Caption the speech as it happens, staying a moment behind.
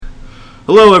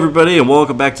Hello, everybody, and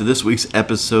welcome back to this week's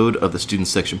episode of the Student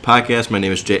Section Podcast. My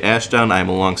name is Jay Ashdown. I am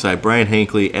alongside Brian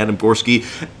Hankley, Adam Gorski,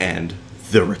 and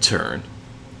The Return.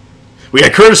 We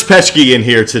got Curtis Petschke in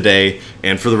here today,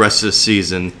 and for the rest of the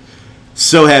season.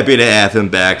 So happy to have him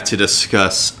back to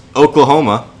discuss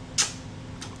Oklahoma.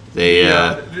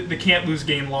 The can't lose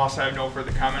game loss. I have no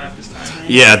further comment at this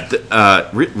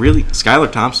time. Really?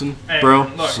 Skylar Thompson, bro?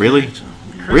 Look, Really? Chris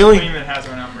Really? Freeman has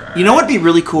our number. You know what'd be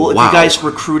really cool if Wow. you guys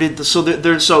recruited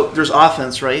there's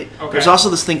offense, right? Okay. There's also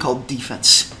this thing called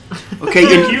defense. Okay,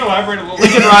 Can you elaborate a little bit?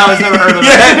 Lincoln Riley's never heard of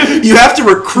that. You have to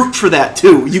recruit for that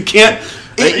too. You can't.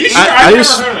 Are you sure? I've never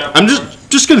heard of that I'm before.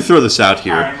 just going to throw this out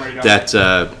here All right, I'm ready to go.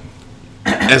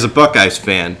 that as a Buckeyes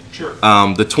fan, Sure.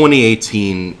 the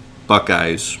 2018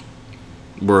 Buckeyes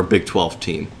were a Big 12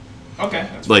 team. Okay.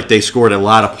 That's Like, they scored a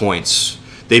lot of points.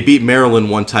 They beat Maryland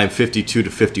one time,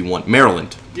 52-51.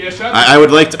 Maryland. yeah, shut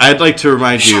I'd like to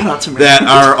remind you Shout out to that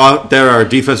our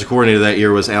defensive coordinator that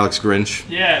year was Alex Grinch,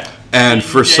 Yeah. and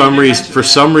for You some mentioned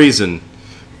that. reason,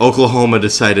 Oklahoma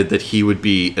decided that he would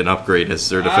be an upgrade as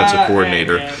their defensive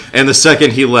coordinator. man. And the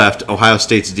second he left, Ohio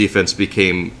State's defense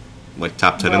became like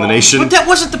top 10 in the No. nation. But that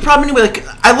wasn't the problem anyway. Like,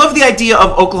 I love the idea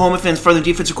of Oklahoma fans for their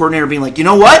defensive coordinator being like, you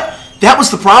know what? That was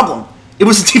the problem. It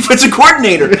was the defensive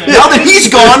coordinator. Now that he's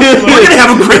gone, we're gonna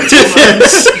have a great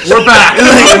defense. We're back.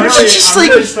 I'm Just really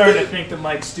like- starting to think that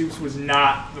Mike Stoops was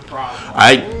not the problem.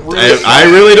 I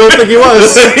really don't think he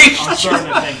was. I'm starting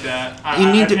to think that.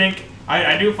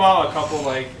 I do follow a couple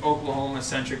like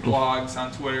Oklahoma-centric blogs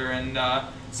on Twitter, and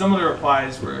some of the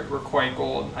replies were quite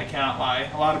gold. I cannot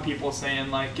lie. A lot of people saying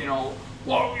like,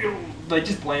 like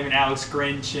just blaming Alex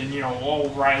Grinch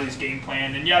and Riley's game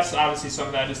plan. And yes, obviously some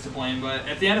of that is to blame, but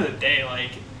at the end of the day,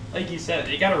 like you said,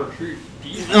 they got to recruit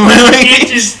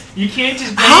defense. You can't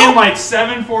just bring in like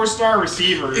 7 4-star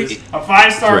receivers, a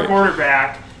 5-star Right.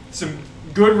 quarterback, some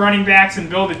good running backs, and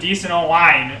build a decent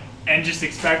O-line and just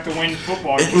expect to win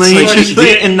football.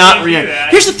 And not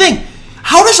react. Here's the thing.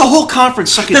 How does a whole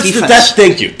conference suck at defense?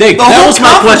 Thank you. The whole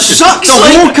conference sucks.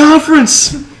 The whole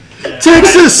conference.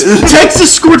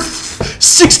 Texas scored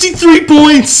 63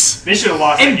 points They should have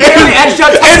lost And that game. barely edged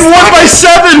out and won by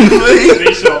 7.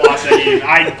 They should have lost that game.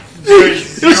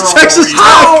 It was Texas.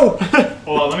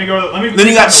 Hold on, let me go. Then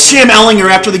you got Sam Ellinger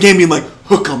after the game being like,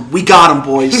 "Hook 'em, we got 'em,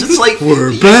 boys." It's like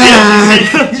We're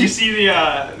back. Did you see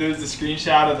there was the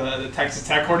screenshot of the Texas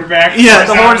Tech quarterback? Yeah,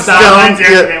 the the one one sidelines down,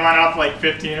 after yeah. they went up like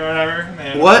 15 or whatever.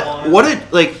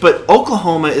 But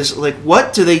Oklahoma is like,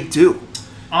 what do they do?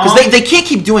 Because they can't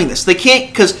keep doing this. They can't,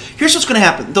 because here's what's going to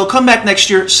happen. They'll come back next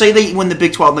year, say they win the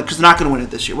Big 12, because they're not going to win it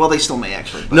this year. Well, they still may,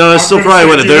 actually. But No, they'll still probably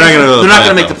win it. They're not going to. they're not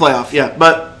going to make the playoff, yeah.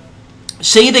 But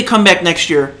say they come back next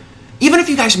year. Even if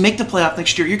you guys make the playoff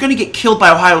next year, you're going to get killed by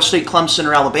Ohio State, Clemson,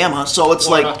 or Alabama. So it's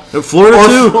like... Florida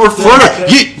too. Or Florida.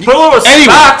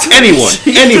 Anyone.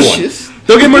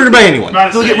 They'll get murdered by anyone.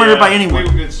 They'll get murdered by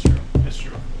anyone. It's true. It's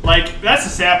true. Like, that's the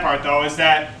sad part, though, is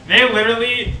that they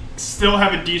literally still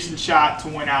have a decent shot to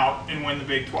win out and win the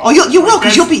Big 12. Oh, you will,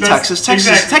 because you'll beat That's- Texas.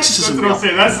 Exactly. Texas That's isn't what I'm real.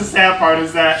 saying. That's the sad part,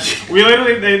 is that we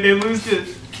literally, they lose to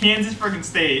Kansas freaking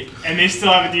State, and they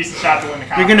still have a decent shot to win the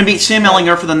conference. You're going to beat Sam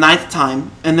Ellinger for the 9th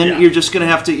time, and then Yeah. you're just going to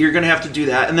have to do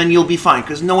that, and then you'll be fine,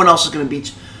 because no one else is going to beat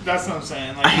you. That's what I'm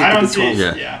saying. Like, I hate I the don't Big see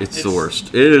 12. Yeah, it's the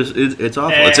worst. It is. It's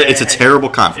awful. It's a terrible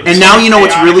conference. And now you know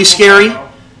what's really scary?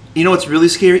 Chaotic. You know what's really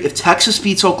scary? If Texas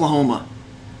beats Oklahoma,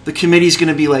 the committee's going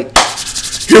to be like,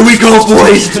 here we go,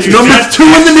 boys. Number 2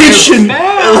 in the nation.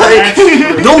 That's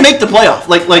true. They'll make the playoff.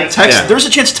 Like That's Texas. true. There's a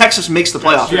chance Texas makes the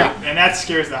playoff. Yeah. And that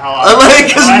scares the hell out of me.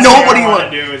 Like, 'cause The last nobody thing I want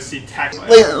want- to do is see Texas.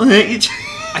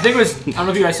 I think it was. I don't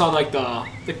know if you guys saw like the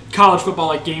college football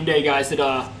like game day guys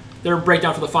that their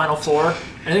breakdown for the Final Four.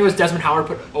 And I think it was Desmond Howard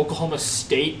put Oklahoma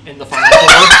State in the Final Four.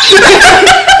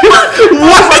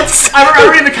 What? I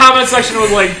remember in the comment section it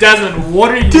was like, Desmond,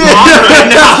 what are you on right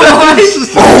now?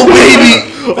 Oh, baby.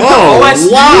 Oh,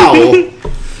 OSU. wow.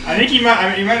 I think he might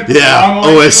have put Yeah, the wrong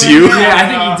OSU. Yeah, I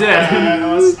think he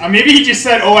did. Maybe he just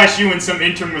said OSU and some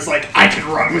intern was like, I can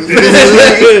run with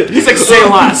this. He's like, say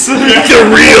less. The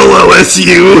real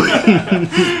OSU.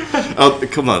 Oh,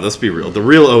 come on, let's be real. The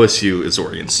real OSU is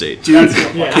Oregon State. Dude,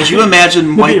 Yeah. could you imagine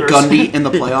Mike Beavers. Gundy in the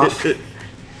playoff?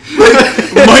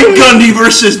 Mike Gundy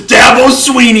versus Dabo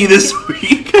Sweeney this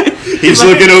week. He's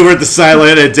looking over at the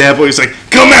sideline at Dabo. He's like,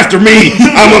 come after me.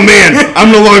 I'm a man.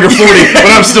 I'm no longer 40, but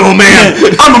I'm still a man.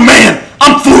 I'm a man.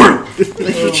 I'm 40.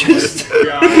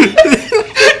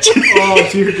 Oh,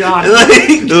 dear God.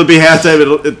 It'll be halftime.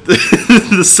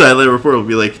 The sideline report will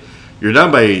be like, you're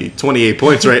down by 28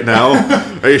 points right now.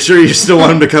 Are you sure you still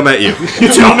want him to come at you? You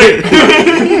tell me.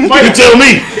 Mike, You tell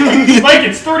me. Mike,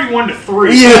 it's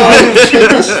 31-3.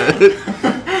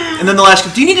 And then they'll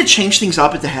ask, do you need to change things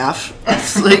up at the half?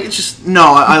 It's like, just,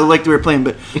 no, I like the way we're playing,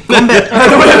 but going back.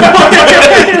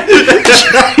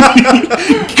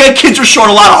 Kids are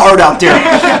showing a lot of heart out there.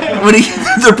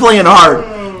 They're playing hard.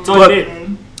 That's all you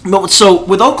need. But so,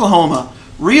 with Oklahoma,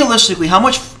 realistically, how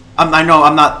much, I know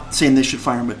I'm not saying they should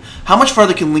fire him, but how much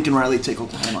farther can Lincoln Riley take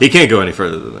Oklahoma? He can't go any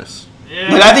further than this.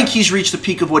 Yeah. Like, I think he's reached the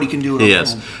peak of what he can do at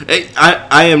Yes. Oklahoma.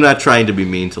 I am not trying to be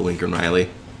mean to Lincoln Riley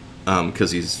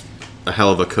because he's a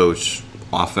hell of a coach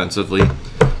offensively.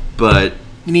 But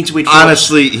He needs to wait for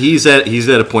honestly, he's at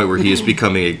a point where he is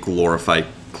becoming a glorified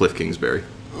Cliff Kingsbury.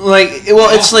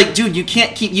 It's like, dude, you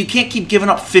can't keep giving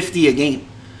up 50 a game.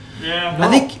 Yeah. I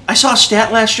think I saw a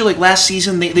stat last year, like last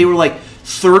season, they were like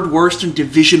third worst in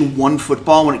Division I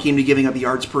football when it came to giving up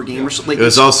yards per game or something. It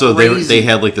was also crazy. they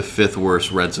had like the 5th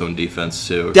worst red zone defense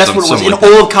too. That's what it was in like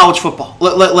all of college football.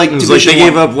 Like it was Division like they I.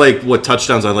 gave up like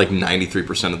touchdowns on like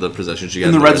 93% of the possessions you got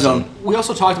in the red zone. We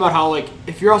also talked about how, like,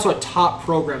 if you're also a top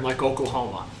program like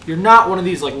Oklahoma, you're not one of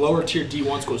these, like, lower tier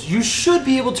D1 schools. You should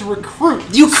be able to recruit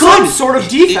some sort of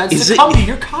defense to come to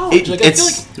your college. I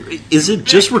feel like is it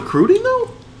just recruiting though?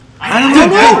 I don't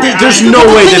know. There's no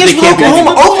way that they can't be.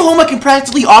 Oklahoma can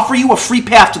practically offer you a free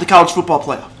path to the college football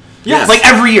playoff. Yes. Like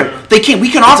every year. They can.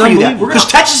 We can offer you that. unbelievable.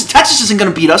 Because Texas isn't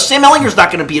going to beat us. Sam Ellinger's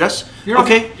not going to beat us.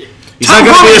 Okay? He's Tom not going to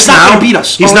beat Herman's us not now. gonna beat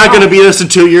us. He's not going to beat us in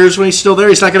 2 years when he's still there.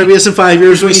 He's not going to beat us in 5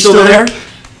 years when he's still there.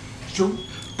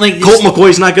 Like, Colt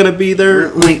McCoy's not going to be there.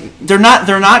 like they're not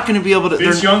going to be able to.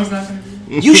 Vince Young's not going to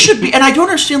be. You should be, and I don't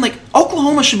understand. Like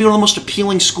Oklahoma should be one of the most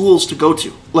appealing schools to go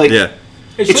to. Like, Yeah.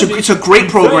 it's a great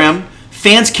program.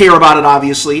 Fans care about it,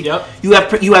 obviously. Yep. You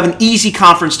have an easy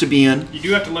conference to be in. You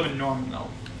do have to live in Norman, though.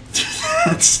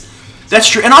 That's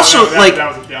true, and also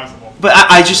That was a ball. But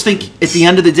I just think at the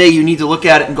end of the day, you need to look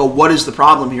at it and go, what is the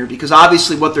problem here? Because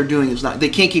obviously what they're doing is not. They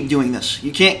can't keep doing this.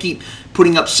 You can't keep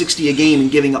putting up 60 a game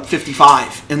and giving up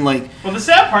 55. And like, Well, the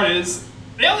sad part is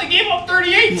they only gave up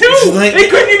 38 too. Like- They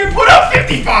couldn't even put up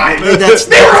 55. That's-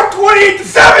 They were up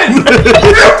 28-7. They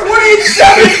were up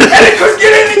 28-7, and they couldn't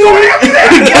get anything going after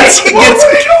that. What were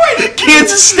they doing?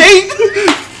 Kansas State.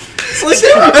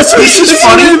 That's This is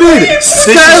funny. This This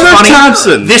is funny.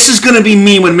 Thompson. This is gonna be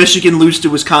me when Michigan lose to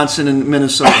Wisconsin and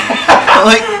Minnesota.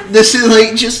 Like this is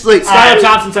like just like Skylar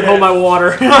Thompson said, "Hold my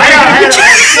water." I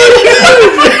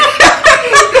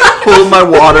got hold my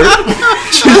water.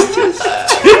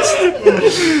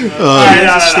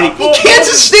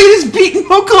 Kansas State is beating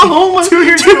Oklahoma 2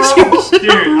 years in a row. Dude,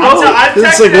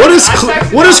 It's like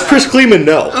what does Chris Kleeman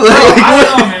know? I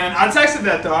don't know, man. I texted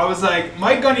that though. I was like,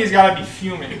 Mike Gundy's got to be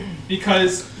fuming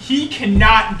because he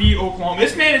cannot beat Oklahoma.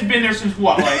 This man has been there since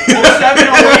what, like 07,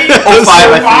 08, 05,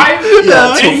 05?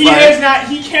 Yeah, and he 05. has not.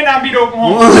 He cannot beat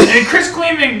Oklahoma. And Chris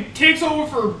Kleeman takes over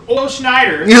for Olo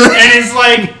Schneider and is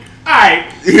like, all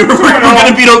right, We're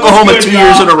gonna beat Oklahoma 2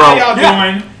 years in a row. How y'all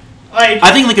doing? Like,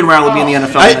 I think Lincoln Riley will be in the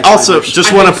NFL. I next also 5 years.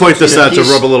 just want to point this out to He's-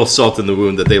 rub a little salt in the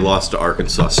wound that they lost to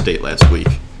Arkansas State last week.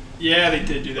 yeah, they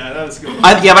did do that. That was good. But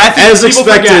I think As People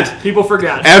expected, forget. People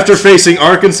forget. after facing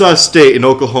Arkansas State and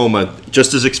Oklahoma,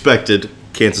 just as expected,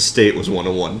 Kansas State was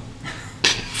 1-1.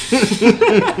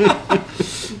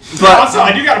 But also,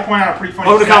 I do got to point out a pretty funny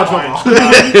Oh, to stat college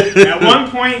line. At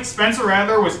one point, Spencer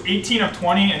Rattler was 18 of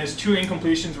 20, and his 2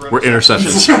 incompletions were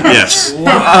Interceptions. Yes.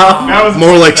 That was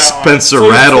More like that one. Spencer So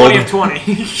rattled. 20 of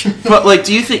 20. But like,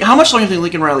 do you think how much longer do you think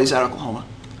Lincoln Riley's at Oklahoma?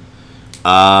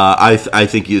 I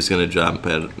think he's going to jump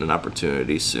at an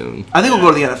opportunity soon. I think we'll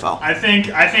go to the NFL. I think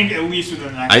at least within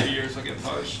the next I- few years he'll get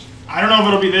poached. I don't know if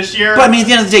it'll be this year. But I mean, at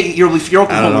the end of the day, if you're I don't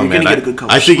Oklahoma, know, you're man. going to get a good coach.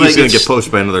 I think he's Like, going to it's- get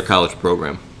poached by another college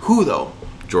program. Who though?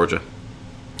 Georgia.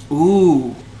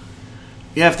 Ooh.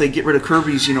 Yeah, if they get rid of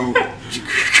Kirby's,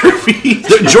 Kirby.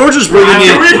 Georgia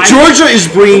is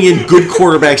bringing in good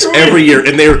quarterbacks every year,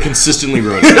 and they are consistently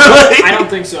ruining it. I don't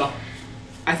think so.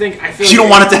 I feel You don't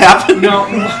want it to happen? No.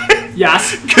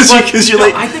 Yes. 'Cause you're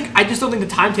like- I just don't think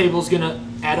the timetable is gonna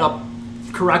add up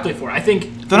correctly for it. I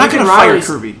think They're not Lincoln gonna fire Riley's-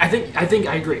 Kirby. I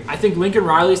agree. I think Lincoln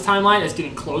Riley's timeline is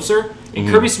getting closer, and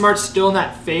Mm-hmm. Kirby Smart's still in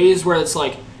that phase where it's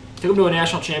like took him to a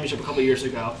national championship a couple of years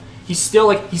ago. He still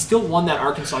won that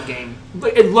Arkansas game.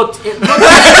 But it looked Yeah,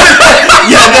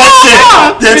 that's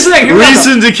it. Here's the thing, here's the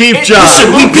thing. Reason to keep It- John.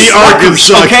 Listen, we beat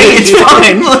Arkansas. Okay, it's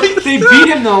fine. Like, They beat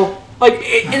him though. Like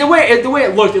in the way it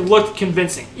looked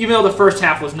convincing, even though the first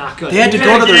half was not good. they had to That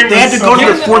go to game their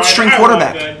was so fourth fun. string I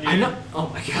quarterback. love that game. I know. Oh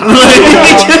my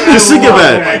god. Just think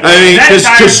about it. I mean, That because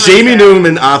time Jamie for-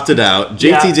 Newman opted out.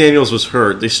 JT Yeah. Daniels was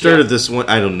hurt. They started Yeah. this one.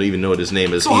 I don't even know what his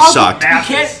name is. So He how sucked. You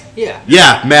Mathis. can't. Yeah.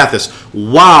 Yeah, Mathis.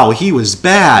 Wow, he was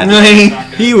bad.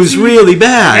 Like, He was really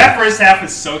That bad. first half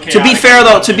was so chaotic. to be fair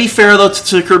though,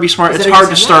 to Kirby Smart, Is it's that hard to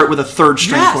against him, start then? with a third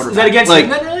string Yes. quarterback. Is that against like, him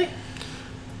then, really?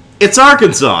 It's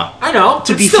Arkansas. I know.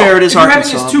 To be fair, it is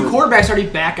Arkansas. You're having his 2 quarterbacks already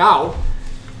back out.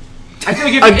 I feel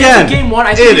like if Again, it's game 1,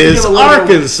 I think it is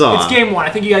Arkansas. It's game 1. I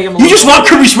think you gotta give him a You little just want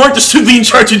Kirby Smart to be in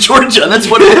charge of Georgia. That's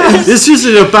what it is. This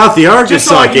isn't about the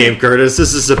Arkansas so game, Curtis.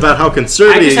 This is about how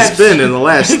conservative he's have- been in the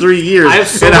last 3 years. I have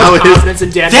so and much how confidence in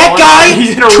Dan That Mullen. guy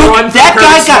He's gonna run for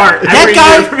Kirby Smart every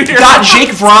year from here got on. Jake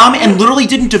Fromm and literally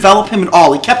didn't develop him at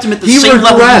all. He kept him at the same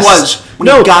level he was when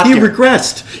he got there.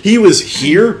 regressed. He was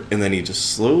here, and then he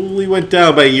just slowly went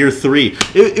down by year 3.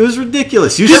 It was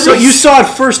ridiculous. You saw it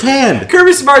firsthand.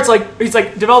 Kirby Smart's he's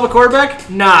like, develop a quarterback?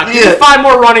 Nah, give me Yeah. 5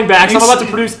 more running backs. I'm about to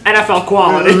produce NFL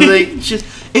quality.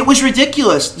 It was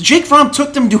ridiculous. Jake Fromm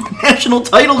took them to a national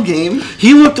title game.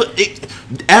 He looked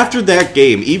after that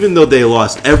game, even though they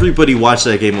lost, everybody watched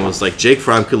that game and was like, Jake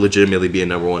Fromm could legitimately be a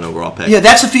number 1 overall pick. Yeah,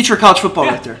 that's the future of college football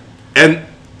right there. And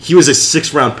he was a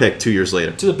 6th-round pick 2 years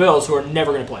later. To the Bills, who are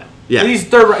never going to play him. Yeah. He's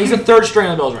a third string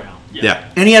on the Bills right now. Yeah.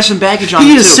 And he has some baggage on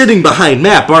He him, is too. sitting behind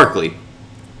Matt Barkley. And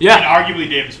Yeah. arguably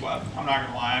Davis Webb. I'm not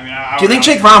gonna lie. I mean, Do you think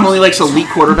Jake Fromm only likes elite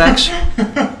quarterbacks?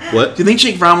 What? Do you think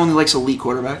Jake Fromm only likes elite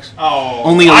quarterbers? Oh,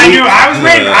 Only I elite? knew. I was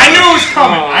waiting. I knew it was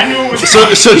coming. I knew it was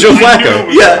coming. So Joe I knew Flacco. it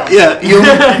was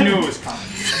coming. I knew it was coming.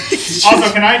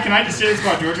 Also, can I just say this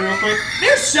about Georgia real quick?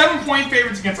 They're 7-point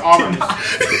favorites against Auburn.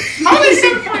 How are they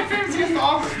 7-point favorites against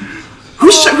Auburn?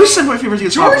 Who's 7-point favorites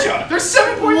against Auburn? Georgia. They're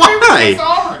 7-point Why? favorites against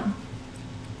Auburn.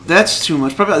 That's too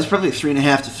much. It's probably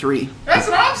 3.5 to 3. That's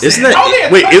what I'm saying. Isn't that? How are they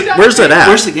a Wait, touchdown where's that favorite? at?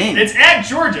 Where's the game? It's at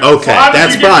Georgia. Okay, so obviously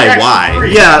that's you get the probably extra why.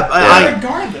 3. Yeah,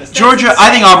 Regardless, Georgia. I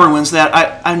think Auburn wins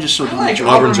that. I'm just so I done like with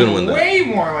Georgia. Auburn's gonna win that. way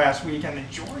more last weekend than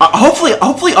Georgia. Hopefully,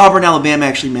 Auburn Alabama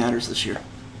actually matters this year.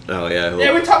 Oh, yeah.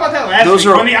 Yeah, we talked about that last Those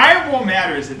week. are- When the Iron Bowl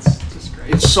matters, it's just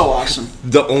great. It's so awesome.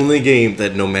 The only game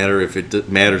that no matter if it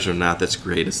matters or not, that's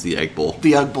great is the Egg Bowl.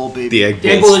 The Egg Bowl, baby. The Egg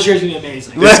Dan Bowl. Bull this year is going to be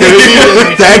amazing.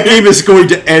 That game is going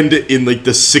to end in like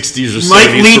the 60s or 70s. Mike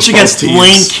for Leach both against teams.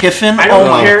 Lane Kiffin. I don't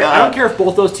my care. God. I don't care if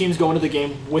both those teams go into the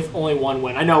game with only 1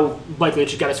 win. I know Mike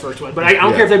Leach got his first win, but I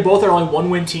don't care if they both are only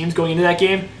 1-win teams going into that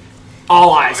game.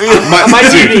 All eyes on my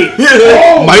TV.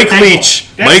 Oh, Mike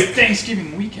Leach. That's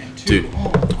Thanksgiving weekend, too. Dude. Oh,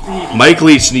 baby. Mike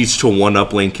Leach needs to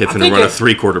one-up Lane Kiffin and run a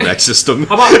thinking- 3-quarterback system.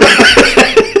 How about?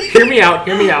 Hear me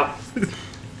out.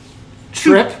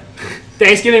 Trip.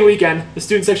 Thanksgiving weekend, the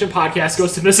Student Section podcast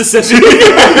goes to Mississippi.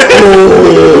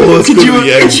 Oh, let's go to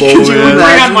the Egg Bowl, could you man.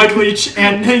 Bring on Mike Leach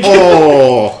and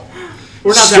Oh,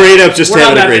 we're not straight that- up just we're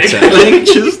not having a that great big. time. Lane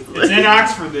just. It's in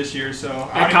Oxford this year, so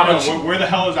I don't college. know. Where the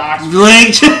hell is Oxford?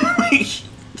 Lane just.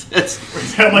 That's.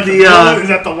 Is that like The, the middle, is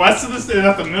that the west of the state? Is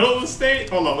that the middle of the state?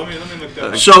 Hold on, let me look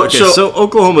that up. So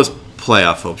Oklahoma's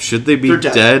playoff hope, should they be They're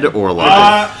dead or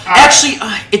alive? actually,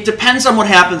 it depends on what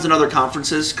happens in other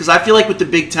conferences. Because I feel like with the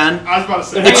Big Ten, I was about to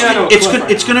say. They're hanging on to a cliff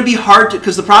right it's now. going to be hard to.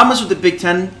 Because the problem is with the Big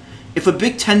Ten, if a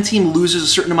Big Ten team loses a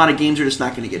certain amount of games, they're just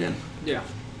not going to get in. Yeah.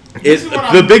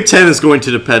 The Big Ten is going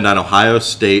to depend on Ohio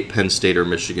State, Penn State, or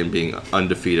Michigan being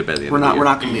undefeated by the end We're of the not. year. We're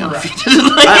not going to be undefeated.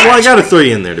 I got to throw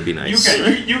you in there to be nice.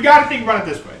 You got to think about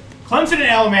it this way: Clemson and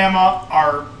Alabama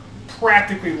are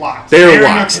practically locked. They are They're in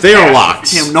a locked. They are locked.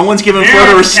 catastrophe. Damn, no one's giving They're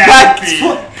Florida in a respect.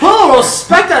 catastrophe. Put a little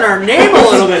respect on our name a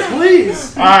little bit,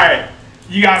 please. All right,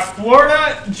 you got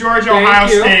Florida, Georgia, Thank Ohio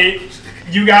you. State.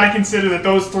 You got to consider that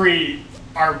those 3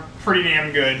 are pretty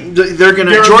damn good. They're going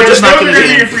to. Georgia's not going to be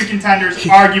get your in. free contenders,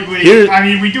 arguably. Here- I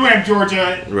mean, we do have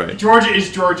Georgia. Right. Georgia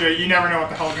is Georgia. You never know what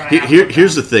the hell's going to happen.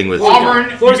 Here's the thing with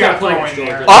Auburn, Florida's you got got to plenty throw of in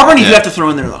Georgia. there. Auburn, you Yeah. have to throw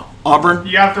in there though. Auburn.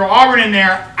 You got to throw Auburn in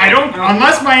there. I don't,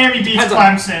 unless Miami beats Depends on-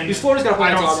 Clemson. Because Florida's got to play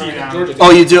I don't Auburn see and them. Georgia.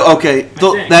 Oh, you do. Okay.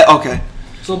 think. Okay.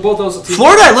 So both those teams.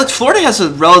 Florida. I looked. Florida has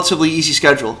a relatively easy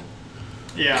schedule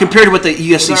Yeah. compared to what the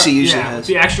USCC With our- usually yeah, has.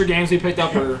 The extra games we picked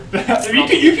up are.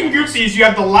 you can group these. You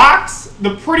have the locks,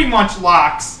 the pretty much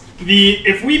locks.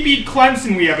 If we beat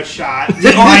Clemson, we have a shot.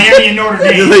 Miami and Notre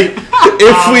Dame.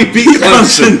 if we beat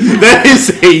Clemson, that is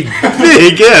a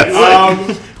big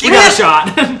if. We got a shot.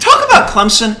 Talk about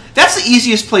Clemson. That's the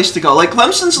easiest place to go. Like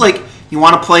Clemson's like you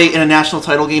want to play in a national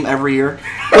title game every year.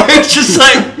 Like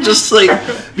just like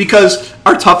because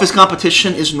our toughest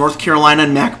competition is North Carolina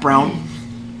and Mac Brown.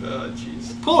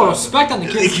 Put a little respect on the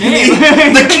kid's name.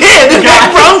 The kid,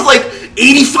 Mac Brown's like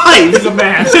 85. He's a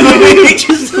man.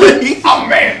 Just like, Oh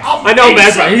man, I know,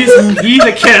 man. He's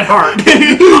a kid at heart.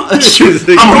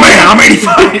 I'm a man. I'm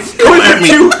 85. Come at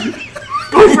me.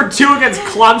 Going for 2 against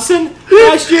Clemson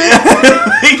last year.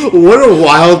 What a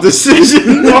wild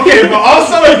decision. Okay, but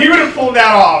also if he would have pulled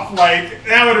that off, like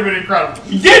that would have been incredible.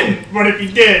 He didn't, but if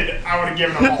he did, I would have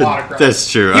given him a lot of credit.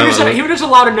 That's true. He would just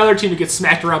allowed another team to get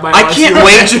smacked around by. I LSU can't in the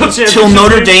wait national till championship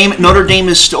Notre game. Dame. Notre Dame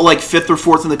is still like 5th or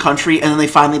 4th in the country, and then they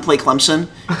finally play Clemson,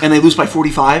 and they lose by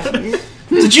 45.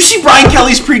 Did you see Brian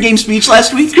Kelly's pregame speech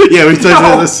last week? Yeah, we talked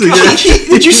about this.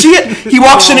 Did you see it? He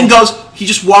walks in and goes. He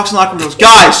just walks in the locker room and goes,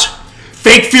 "Guys,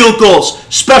 fake field goals,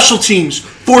 special teams,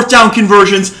 fourth down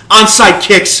conversions, onside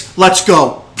kicks. Let's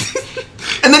go."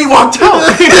 And then he walked out.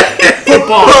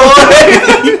 Football.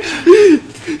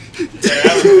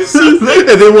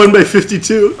 And they won by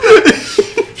 52.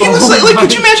 He was like,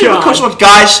 could you imagine if a coach was,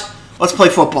 "Guys, let's play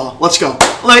football. Let's go."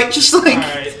 Like, just like.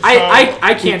 Right,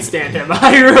 I can't stand him.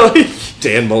 I really.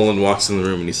 Dan Mullen walks in the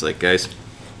room and he's like, "Guys,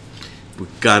 we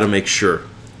got to make sure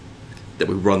that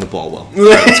we run the ball well."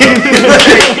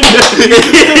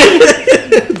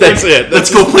 That's it. Let's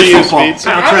go play football.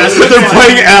 They're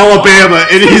playing Alabama,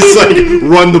 and he's like,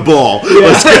 "Run the ball.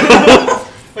 Let's go."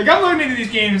 Like, I'm looking into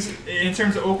these games in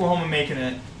terms of Oklahoma making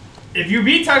it. If you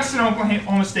beat Texas and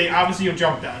Oklahoma State, obviously you'll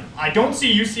jump them. I don't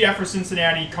see UCF or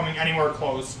Cincinnati coming anywhere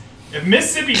close. If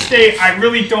Mississippi State, I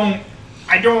really don't.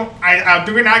 Do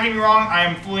not get me wrong. I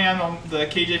am fully on the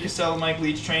KJ Costello, Mike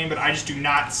Leach train, but I just do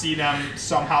not see them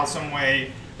somehow, some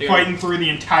way fighting through the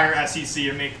entire SEC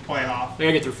to make the playoff. They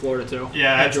gotta get through Florida too.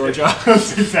 Yeah, Georgia.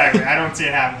 Exactly. I don't see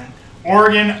it happening.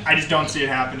 Oregon, I just don't see it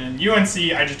happening.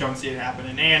 UNC, I just don't see it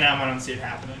happening. A&M, I don't see it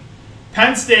happening.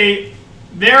 Penn State,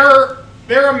 they're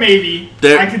a maybe.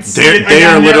 I could see it. They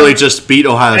are literally just beat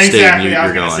Ohio State. Exactly. And I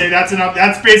was going to say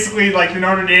that's basically like the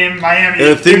Notre Dame, Miami.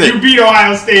 If you beat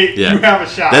Ohio State, you have a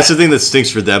shot. That's the thing that stinks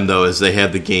for them though, is they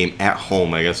have the game at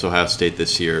home against Ohio State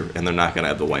this year, and they're not going to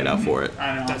have the whiteout for it.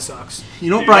 I know That sucks. You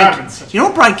know,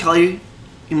 Brian Kelly.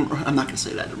 I'm not gonna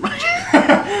say that. Never mind.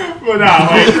 Well, no,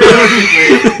 like,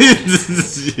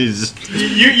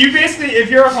 you basically, if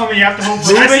you're a homie, you have to hope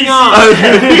for SEC.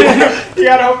 You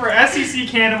gotta hope for SEC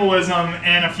cannibalism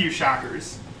and a few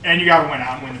shockers, and you gotta win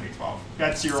out and win the Big 12.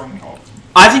 That's your only hope.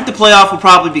 I think the playoff will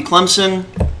probably be Clemson,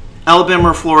 Alabama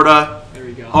or Florida, There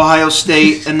we go. Ohio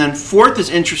State, and then fourth is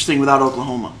interesting without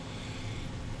Oklahoma.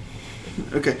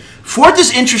 Okay, fourth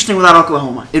is interesting without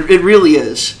Oklahoma. It really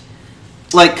is.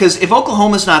 Like, because if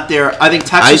Oklahoma's not there, I think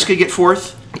Texas could get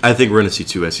fourth. I think we're going to see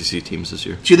 2 SEC teams this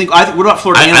year. Do you think? What about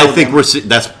Florida and Alabama? I think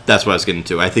that's what I was getting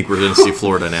to. I think we're going to see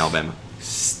Florida and Alabama.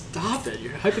 Stop it!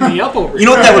 You're hyping me up over here. You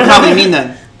know what that would probably mean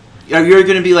then? You're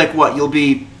going to be like what? You'll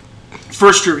be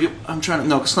first or I'm trying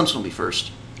to because Clemson will be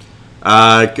first.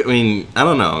 I mean, I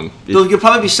don't know. You'll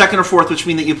probably be second or fourth, which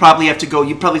means that you probably have to go.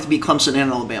 You probably have to beat Clemson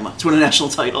and Alabama to win a national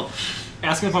title.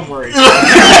 Ask him if I'm worried. Dabo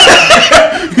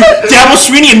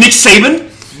Swinney and Nick Saban.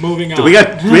 Moving on. We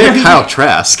got Kyle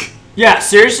Trask. Yeah,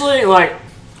 seriously, like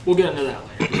we'll get into that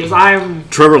later because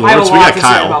Trevor Lawrence. We got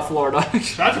Kyle about Florida.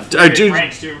 That's a do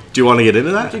you want to get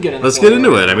into that? Let's get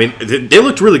into it. I mean, they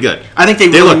looked really good. I think they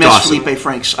really missed awesome. Felipe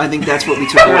Franks. I think that's what we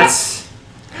took away.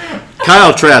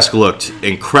 Kyle Trask looked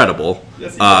incredible.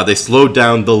 They slowed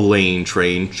down the lane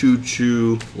train.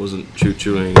 Choo-choo wasn't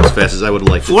choo-chooing as fast as I would have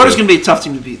liked. Florida's going to be a tough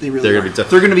team to beat. They're going to be tough.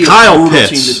 They're going to be Kyle a brutal Pitts,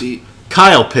 team to beat.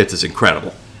 Kyle Pitts is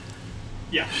incredible.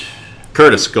 Yeah.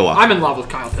 Curtis, go on. I'm in love with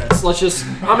Kyle Pitts.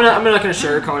 I'm not gonna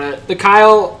sugarcoat it. The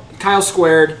Kyle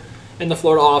squared in the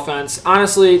Florida offense.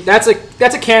 Honestly, that's a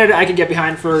candidate I can get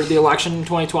behind for the election in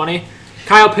 2020.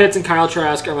 Kyle Pitts and Kyle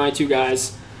Trask are my two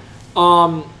guys.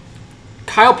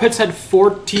 Kyle Pitts had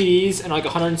 4 TDs and like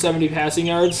 170 passing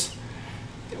yards.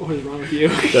 What is wrong with you?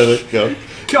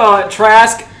 Go.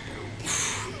 Trask,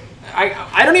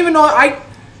 I don't even know.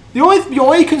 The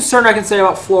only concern I can say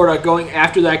about Florida going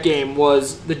after that game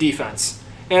was the defense.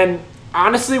 And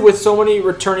honestly, with so many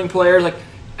returning players, like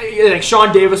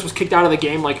Sean Davis was kicked out of the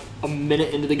game like a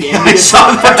minute into the game for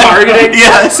targeting.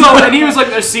 Yeah. So and he was like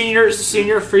a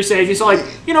senior free safety. So like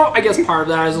I guess part of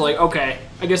that is like okay,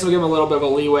 I guess we'll give him a little bit of a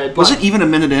leeway. But was it even a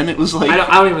minute in? It was like I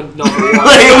don't even know.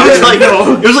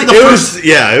 It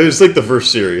was like the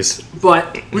first series.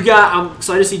 But I'm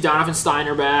excited to see Donovan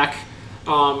Steiner back.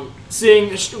 Seeing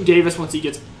Davis once he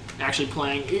gets actually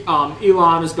playing.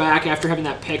 Elon is back after having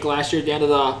that pick last year at the end of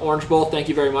the Orange Bowl. Thank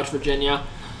you very much, Virginia.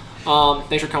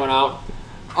 Thanks for coming out.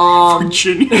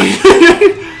 Virginia.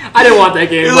 I didn't want that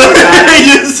game.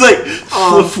 Just like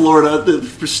Florida, the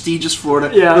prestigious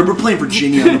Florida. Yeah. We're playing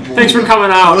Virginia on the board. Thanks for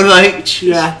coming out.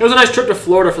 Yeah, it was a nice trip to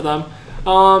Florida for them.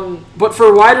 But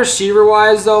for wide receiver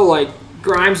wise though, like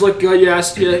Grimes looked good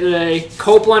yesterday.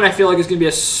 Copeland I feel like is going to be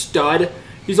a stud.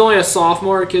 He's only a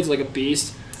sophomore. The kid's like a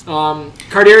beast.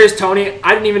 Kadarius Toney,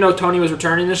 I didn't even know Toney was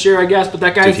returning this year, I guess, but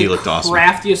that guy's the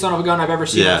craftiest son of a gun I've ever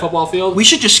seen on a football field. We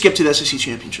should just skip to the SEC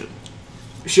championship.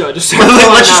 Let's just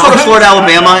go to Florida,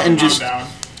 Alabama, and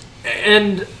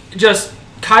just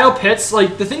Kyle Pitts.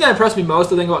 Like the thing that impressed me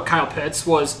most, the thing about Kyle Pitts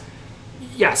was,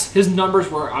 yes, his numbers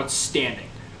were outstanding,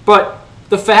 but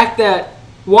the fact that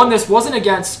this wasn't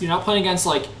against. You're not playing against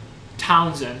like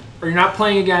Townsend, or you're not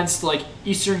playing against like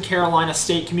Eastern Carolina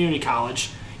State Community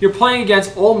College. You're playing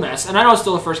against Ole Miss, and I know it's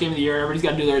still the first game of the year. Everybody's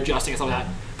got to do their adjusting and stuff like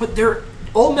that. But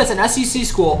Ole Miss, an SEC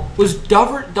school, was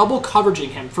double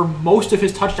coveraging him for most of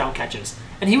his touchdown catches,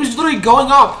 and he was literally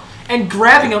going up and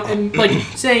grabbing him and like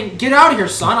saying, "Get out of here,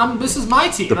 son! This is my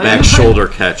team." The back shoulder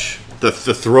catch, the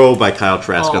throw by Kyle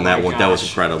Trask on that one, that was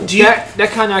incredible.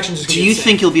 That connection is. Do you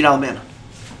think he'll beat Alabama?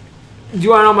 Do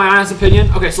you want to know my honest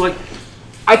opinion? Okay, so like,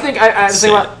 I think I was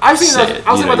thinking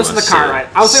about this in the car ride.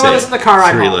 I was thinking about this in the car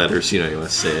ride. 3 letters, you want to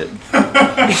say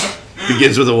it.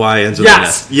 Begins with a Y, ends with yes. an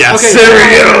S. Yes, okay, there we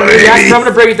go, baby. Yes, I'm going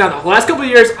to break it down. The last couple of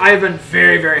years, I have been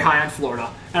very, very high on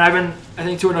Florida. And I've been, I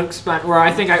think, to an extent where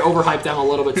I think I overhyped them a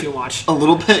little bit too much. A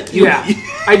little bit? Yeah,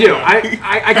 I do.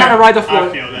 I kind of ride the Florida.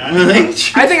 I feel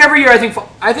that. I think every year,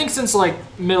 I think since like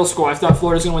middle school, I thought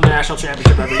Florida's going to win the national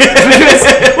championship every year. Because,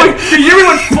 like, the year we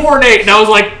went 4-8, and I was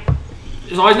like,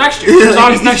 it's always next year. It's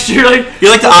always next year. Like,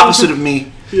 you're like the opposite of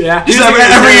me. Yeah. Every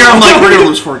year I'm like, we're going to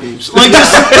lose 4 games. Like,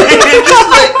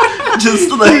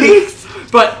 just like.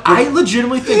 But I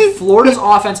legitimately think Florida's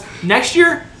offense next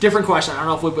year, different question. I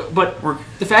don't know if but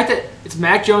the fact that it's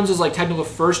Mac Jones' like technical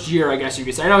first year, I guess you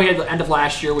could say. I know he had the end of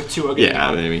last year with Tua. Yeah,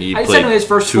 I mean he played technically his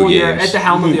first full year games. at the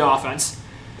helm of the offense.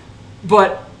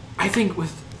 But I think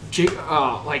with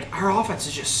like our offense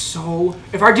is just so.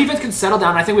 If our defense can settle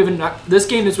down, I think this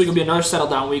game this week will be another settle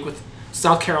down week with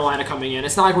South Carolina coming in.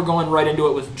 It's not like we're going right into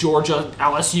it with Georgia,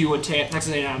 LSU, and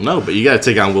Texas A&M. No, but you got to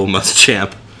take on Will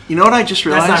Muschamp. You know what I just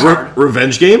realized? That's not hard.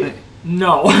 Revenge game?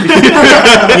 No.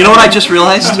 You know what I just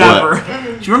realized? Never.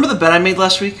 Do you remember the bet I made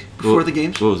last week before the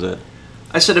games? What was that?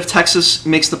 I said if Texas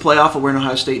makes the playoff, I'll wear an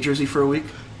Ohio State jersey for a week.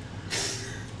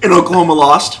 And Oklahoma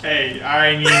lost. Hey,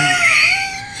 I mean...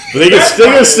 But they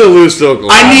can still lose to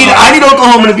Oklahoma. I need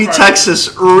Oklahoma to beat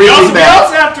Texas really bad. You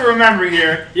also have to remember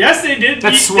here. Yes, they did.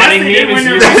 That's sweating me.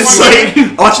 That's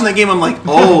like watching that game. I'm like,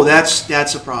 oh,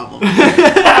 that's a problem.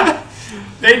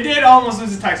 They did almost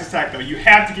lose to Texas Tech, though. You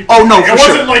have to keep. Oh no, it for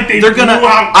wasn't sure. like They're gonna.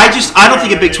 I don't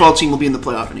think a Big 12 team will be in the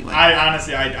playoff anyway.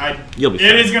 You'll be fine.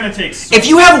 It is gonna take. If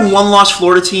you have a one-loss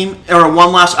Florida team or a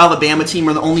one-loss Alabama team,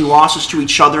 or the only losses to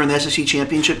each other in the SEC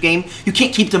championship game, you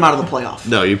can't keep them out of the playoff.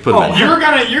 No, you put them in.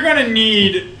 You're gonna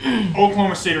need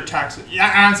Oklahoma State or Texas.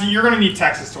 Yeah, honestly, you're gonna need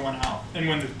Texas to win out and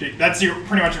win the big. That's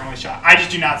pretty much your only shot. I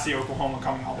just do not see Oklahoma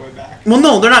coming all the way back. Well,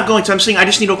 no, they're not going to. I'm saying I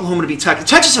just need Oklahoma to beat Texas.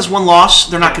 Texas has one loss;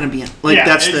 they're not going to be in.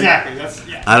 That's exactly.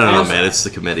 I don't know, man. It's the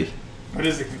committee. It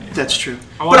is the committee. That's true.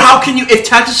 But how can you? If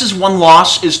Texas's one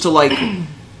loss is to like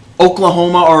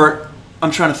Oklahoma or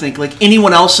I'm trying to think like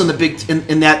anyone else in the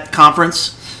in that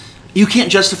conference, you can't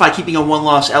justify keeping a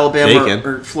one-loss Alabama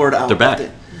or Florida out. They're back.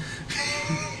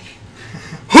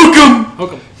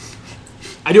 Hook 'em.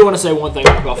 I do want to say one thing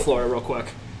about Florida real quick.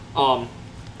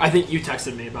 I think you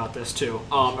texted me about this too,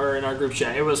 or in our group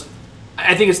chat.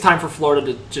 I think it's time for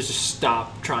Florida to just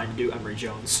stop trying to do Emory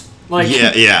Jones. I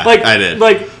did.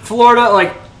 Like Florida,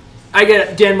 I get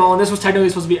it, Dan Mullen. This was technically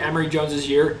supposed to be Emory Jones'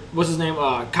 year. What's his name?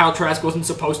 Kyle Trask wasn't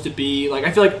supposed to be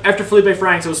I feel like after Felipe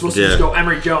Franks, it was supposed to just go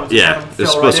Emory Jones. Yeah,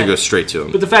 it's supposed to go straight to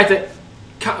him. But the fact that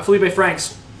Felipe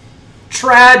Franks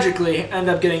tragically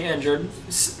ended up getting injured,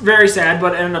 very sad,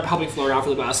 but ended up helping Florida out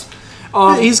for the best.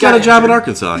 He's got a job at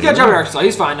Arkansas. He's got a job at Arkansas.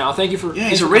 He's fine now. Thank you for. Yeah,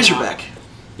 he's a Razorback.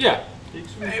 Yeah.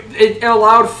 It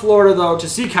allowed Florida, though, to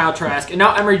see Kyle Trask, and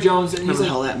now Emory Jones. And Whatever the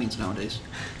hell that means nowadays.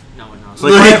 No one knows.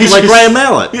 Like Ryan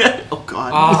Mallett. Yeah. Oh,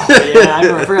 God. Oh, yeah,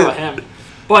 I forgot about him.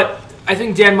 But I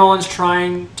think Dan Mullen's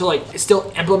trying to,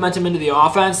 still implement him into the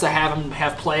offense, to have him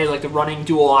have plays, the running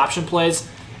dual option plays.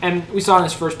 And we saw in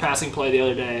his first passing play the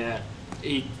other day that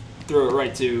he threw it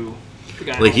right to the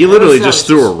guy. He literally just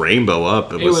threw a rainbow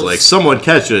up. It was like, someone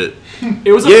catch it.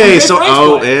 It was a Felipe Franks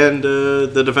play. And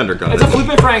the defender got it. It's a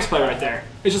Felipe Franks play right there.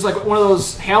 It's just one of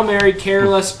those Hail Mary,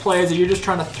 careless plays that you're just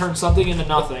trying to turn something into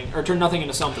nothing, or turn nothing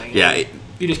into something. Yeah.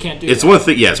 You just can't do it's that. One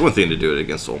thing. Yeah, it's one thing to do it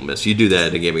against Ole Miss. You do that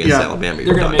in a game against Alabama,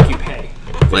 they're going to make you pay.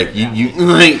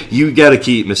 You got to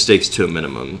keep mistakes to a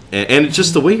minimum, and it's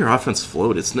just the way your offense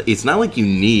flowed. It's not like you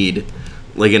need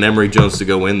an Emory Jones to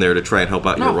go in there to try and help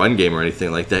out your run game or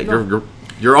anything like that. No.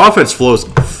 Your offense flows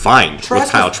fine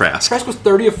with Kyle Trask. Trask was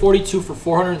 30 of 42 for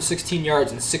 416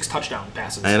 yards and 6 touchdown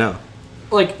passes. I know.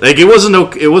 It wasn't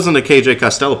a KJ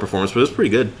Costello performance, but it was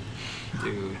pretty good.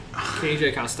 Dude,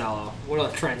 KJ Costello,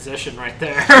 what a transition right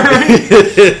there.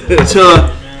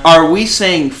 Are we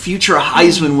saying future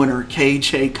Heisman winner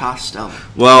KJ Costello?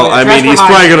 Well, he's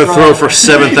probably going to throw for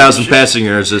 7,000 passing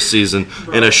yards this season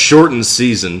in a shortened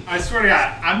season. I swear to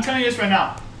God, I'm telling you this right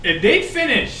now. If they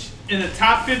finish in the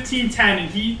top 15-10 and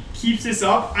he keeps this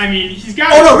up, I mean, he's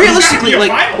got. Oh no, realistically,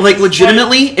 like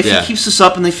legitimately, if he keeps this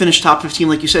up and they finish top 15,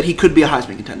 like you said, he could be a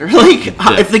Heisman contender. Like,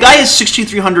 if the guy has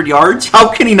 6,300 yards, how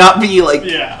can he not be like?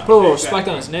 Yeah. Put a little respect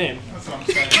on his name. That's what I'm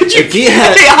saying. If he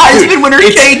had Heisman winner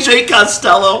KJ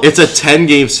Costello, it's a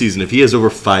 10-game season. If he has over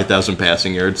 5,000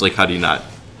 passing yards, like how do you not?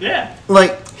 Yeah.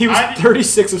 Like he was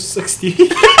 36 of 60.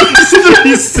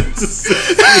 36 of 60.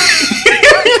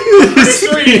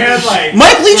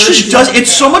 Mike Leach just does.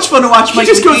 It's so much fun to watch Mike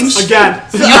Leach games again.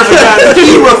 But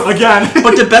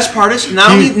the best part is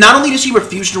not only does he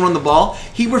refuse to run the ball,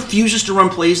 he refuses to run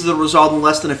plays that result in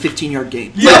less than a 15-yard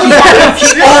gain. Yeah. Like,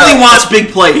 he only wants big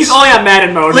plays. He's only on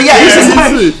Madden mode. Like,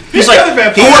 he's like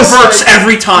 4 verts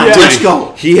every time. Dude, let's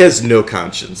go. He has no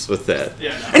conscience with that.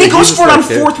 Yeah, no. And he goes for it on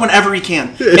fourth whenever he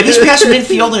can. If he's past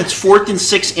midfield and it's 4th and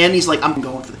 6 in, he's like, I'm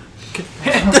going for it.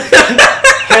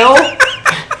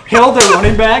 Hill, the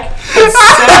running back.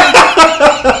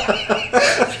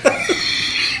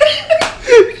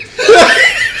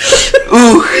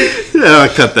 Ooh. Yeah,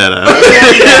 cut that out.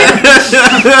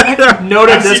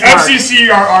 Noted this part. FCC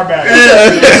are bad.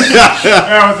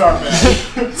 That was our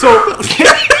bad. So,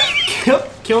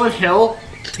 Killing Hill,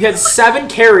 he had 7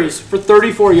 carries for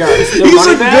 34 yards. He's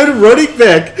a good running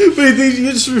back, but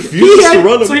he just refuses to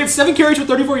run him. So he had 7 carries for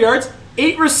 34 yards,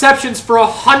 8 receptions for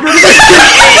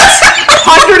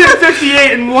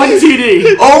 158 and 1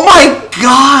 TD. Oh my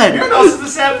God! You know what's the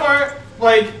sad part?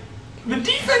 Like, the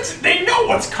defense, they know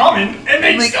what's coming, and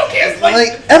they still can't.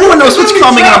 Like everyone knows what's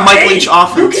coming on a Mike Leach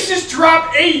offense. You can just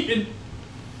drop 8 and.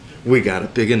 We got a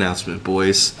big announcement,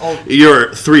 boys. Your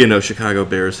 3-0 Chicago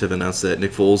Bears have announced that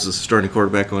Nick Foles is starting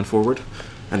quarterback going forward.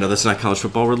 I know that's not college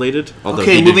football related, although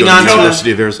he did go to the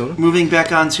University of Arizona. Moving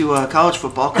back on to college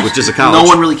football, which is a college. No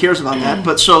one really cares about that.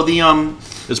 But so the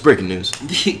it's breaking news.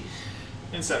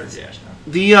 Insider cash now.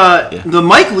 The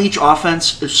Mike Leach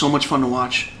offense is so much fun to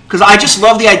watch because I just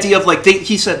love the idea of like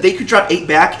he said they could drop 8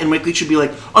 back and Mike Leach would be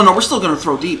like, oh no, we're still going to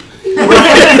throw deep.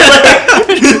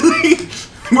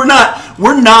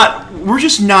 We're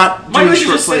just not. Mike doing Leach is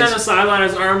just plays. sitting on the sideline,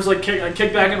 his arms like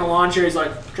kick back in the lawn chair. He's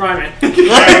like, try me.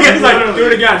 He's like, do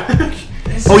it again.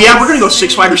 Oh yeah, we're gonna go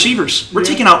 6 wide receivers. We're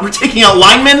taking out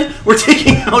linemen. We're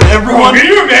taking out everyone. Can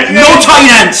you imagine no tight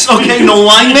ends. Okay, no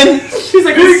linemen. He's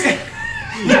like,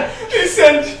 they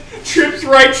said trips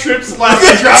right, trips left,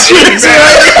 and drop it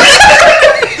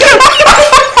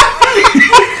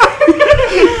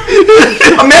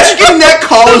Imagine getting that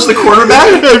call as the quarterback.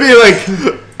 I'd be like,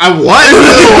 what?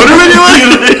 What are we doing?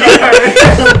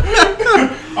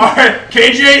 All right,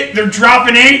 KJ, they're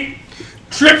dropping 8.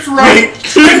 Trips right,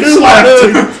 trips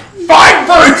left. 5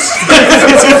 verts.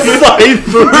 5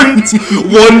 verts.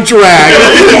 1 drag.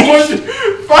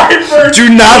 5 verts. Do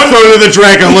not throw to the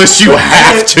drag unless you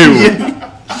have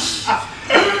to.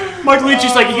 Mike Leach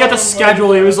is like, he got the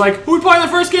schedule. He was like, who we playing the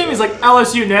first game? He's like,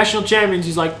 LSU national champions.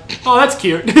 He's like, oh, that's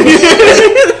cute.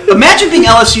 Imagine being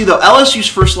LSU though. LSU's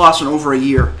first loss in over a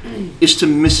year is to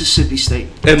Mississippi State.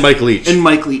 And Mike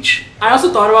Leach. I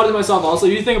also thought about it myself. Also,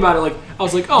 you think about it, like I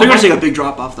was like, oh, they're gonna take a big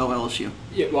drop off though. LSU.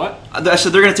 Yeah, what? I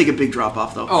said they're gonna take a big drop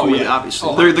off though. Oh yeah, obviously.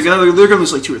 Oh, they're gonna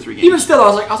lose like 2 or 3 games. Even still, I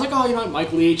was like, oh, you know,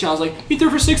 Mike Leach. I was like, he threw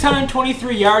for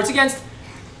 623 yards against.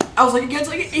 I was like,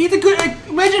 he's a good. Like,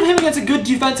 imagine him against a good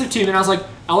defensive team, and I was like,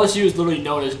 LSU is literally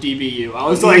known as DBU. I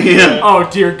was like, oh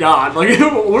dear God, like,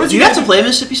 what is? Do you have to play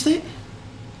Mississippi State?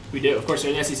 We do, of course.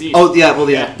 They're in the SEC. Oh yeah, well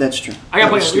yeah, that's true. We got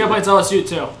to play against LSU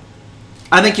too.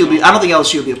 I think you'll be. I don't think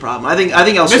LSU will be a problem. I think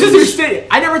LSU. Mississippi State.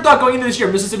 I never thought going into this year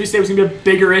Mississippi State was gonna be a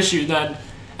bigger issue than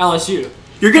LSU.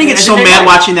 You're gonna get so mad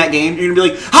watching that game. You're gonna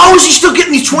be like, "How is he still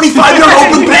getting these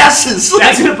 25-yard open passes?"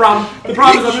 That's the problem. The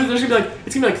problem is there's gonna be like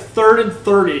it's gonna be like 3rd and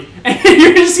 30, and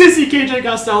you're just gonna see KJ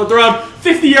Costello throw out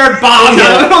 50-yard bombs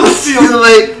on the field.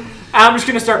 I'm just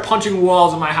gonna start punching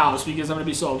walls in my house because I'm gonna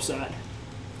be so upset.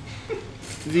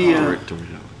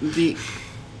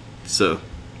 So,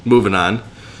 moving on.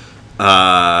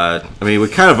 I mean, we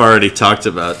kind of already talked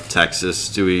about Texas.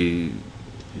 Do we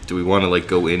want to like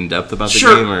go in depth about the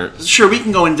game? Or? Sure, we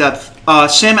can go in depth.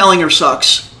 Sam Ehlinger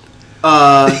sucks.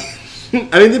 I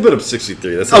mean, they put up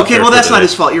 63. That's okay. Well, that's not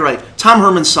his fault. You're right. Tom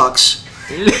Herman sucks.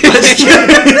 Alex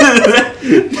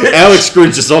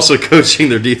Grinch is also coaching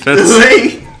their defense.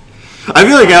 I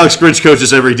feel like Alex Grinch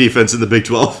coaches every defense in the Big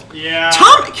 12. Yeah.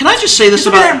 Tom, can I just say this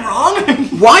about? I'm wrong.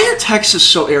 Why are Texas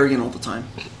so arrogant all the time?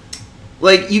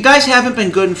 Like, you guys haven't been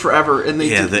good in forever, and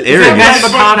the arrogance.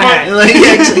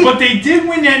 But they did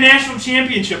win that national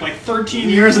championship like 13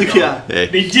 years ago. Yeah. Hey.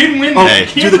 They did win. Hey.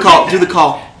 Do the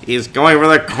call. He's going for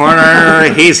the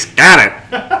corner. He's got it.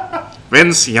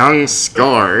 Vince Young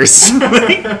scores.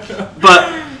 But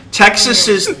Texas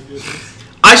is.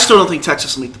 I still don't think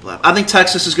Texas will make the playoff. I think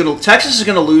Texas is going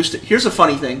to lose. Here's a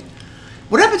funny thing.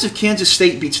 What happens if Kansas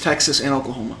State beats Texas and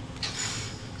Oklahoma?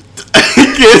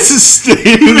 Kansas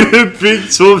State in the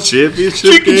Big 12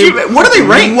 championship game? What are they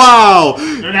ranked? Wow.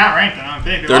 They're not ranked, I don't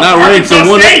think. They're not ranked.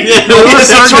 Arkansas State.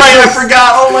 That's right, I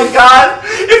forgot. Oh my God.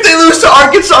 If they lose to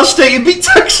Arkansas State and beat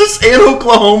Texas and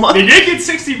Oklahoma. They did get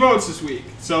 60 votes this week.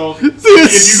 So if you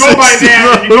go by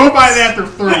that, they're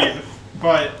 30th.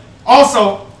 But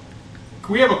also,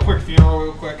 can we have a quick funeral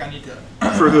real quick? I need to.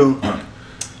 For who?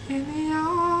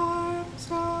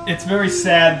 It's very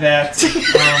sad that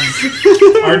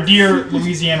our dear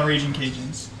Louisiana Raging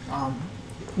Cajuns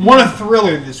won a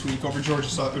thriller this week over Georgia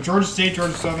Southern. Georgia State,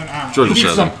 Georgia Southern, I don't know. Georgia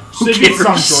Southern. They beat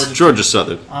some Georgia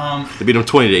Southern. They beat them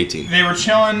 20-18. They were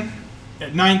chilling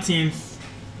at 19th,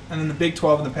 and then the Big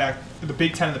 12 and the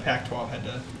Big 10 and the Pac-12 had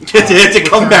to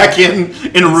come back in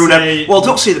and ruin it. Well,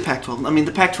 don't say the Pac-12. I mean,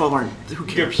 the Pac-12 aren't. Who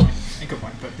cares? Good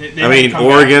point. But they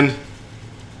Oregon.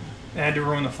 They had to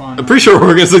ruin the fun. I'm pretty sure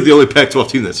Oregon's like the only Pac-12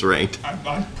 team that's ranked.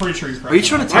 I'm pretty sure he's right. Are you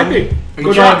trying to tell me? Are you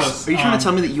Regardless, trying to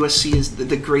tell me that USC is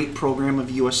the great program of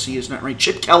USC is not ranked?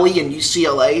 Chip Kelly and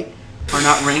UCLA are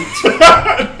not ranked.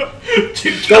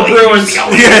 Go Bruins!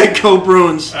 Yeah, go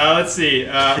Bruins. Let's see.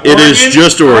 It is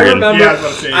just Oregon.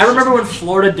 I remember when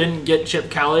Florida didn't get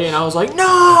Chip Kelly, and I was like,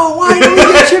 "No, why did we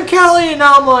get Chip Kelly?" And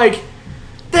now I'm like,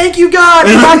 "Thank you, God,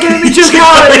 for not giving me Chip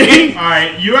Kelly." All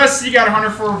right, USC got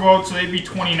 104 votes, so they'd be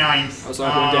 29th. I was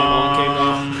like, when Dan Mullen came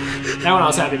off. That one I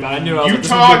was happy about. I knew I was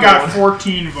Utah got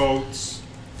 14 votes,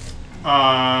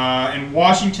 and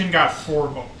Washington got 4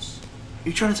 votes. Are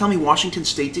you trying to tell me Washington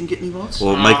State didn't get any votes?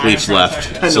 Well, Mike Leach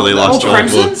left, I so they know lost that. all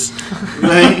votes.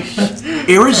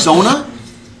 Arizona?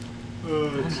 Oh,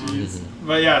 jeez.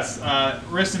 But yes,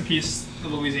 rest in peace, the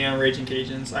Louisiana Raging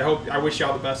Cajuns. I wish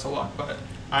y'all the best of luck, but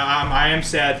I am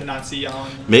sad to not see y'all.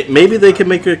 Maybe they could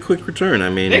make a quick return. I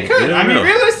mean, they could. I mean,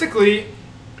 realistically,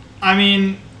 what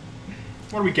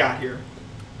do we got here?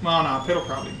 Well, no, Pitt will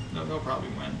probably they'll probably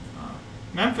win.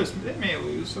 Memphis, they may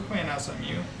lose. They're playing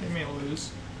SMU. They may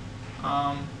lose.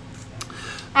 I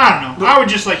don't know. I would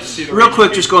just like to see the real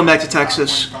quick. Just going back to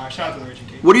Texas. Shout out to the Raging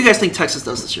Cajuns. What do you guys think Texas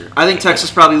does this year? I think Texas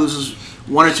probably loses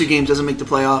 1 or 2 games, doesn't make the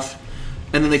playoff,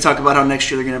 and then they talk about how next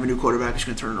year they're going to have a new quarterback who's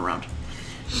going to turn it around.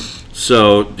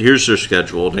 So here's their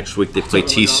schedule. Next week they play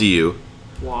TCU.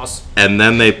 Loss. And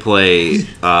then they play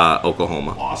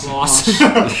Oklahoma. Loss.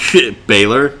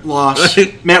 Baylor. Loss.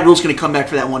 Matt Rule's going to come back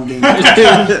for that one game.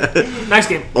 Next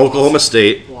game. Oklahoma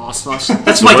State. Loss.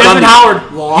 That's Mike Desmond Gundy.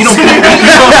 Howard. Loss.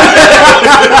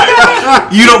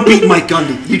 You don't beat Mike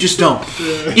Gundy. You just don't.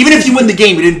 Even if you win the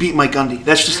game, you didn't beat Mike Gundy.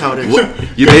 That's just how it is.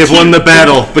 You may have won the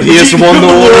battle, but he has won the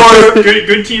war.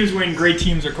 Good teams win. Great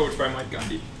teams are coached by Mike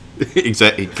Gundy.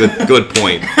 Exactly. Good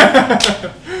point.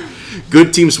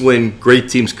 Good teams win, great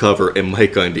teams cover, and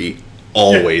Mike Gundy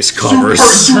always covers.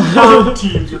 Superb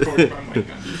teams are coached by Mike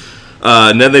Gundy.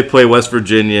 And then they play West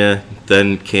Virginia,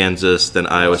 then Kansas, then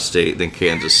Iowa State, then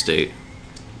Kansas State.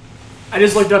 I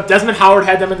just looked up. Desmond Howard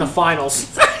had them in the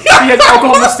finals. He had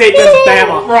Oklahoma State against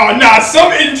Bama. Bro, nah,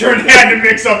 some intern had to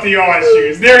mix up the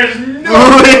OSUs. There is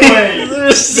no way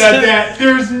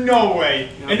there's no way.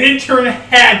 An intern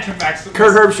had to mix up.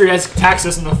 Kurt Herbstreit has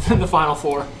Texas in the Final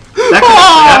Four. That could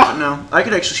actually happen. No, I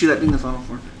could actually see that being the Final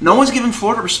Four. No one's giving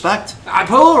Florida respect. I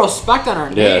put a little respect on our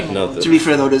name. Yeah, no. To be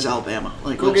fair, though, it is Alabama.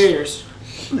 Like, Go Gators.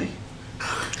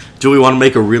 Do we want to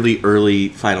make a really early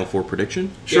Final Four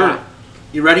prediction? Sure. Yeah.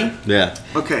 You ready? Yeah.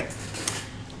 Okay.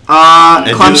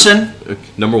 Clemson.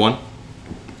 Number 1.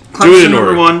 Clemson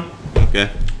number 1. Okay.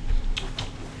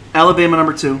 Alabama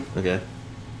number 2. Okay.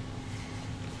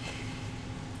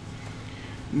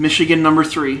 Michigan number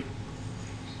 3.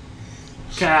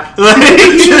 Cap. This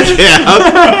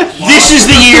is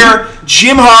the year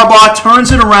Jim Harbaugh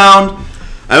turns it around.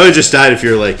 I would have just died if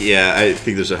you're like, yeah, I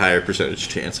think there's a higher percentage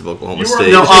chance of Oklahoma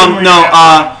State. No.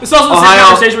 It's also the same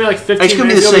conversation we like 15 it's gonna be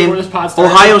the minutes same. before this pod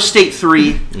started. Ohio State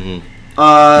 3.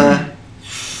 I'm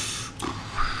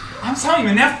telling you,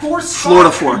 man, that 4 spot.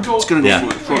 Florida 4. It's gonna go Yeah.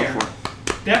 Florida 4.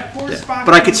 That 4 spot.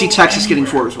 But I could see Texas getting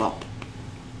 4 as well.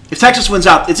 If Texas wins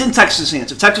out, it's in Texas'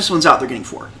 hands. If Texas wins out, they're getting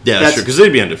 4. Yeah, that's true, because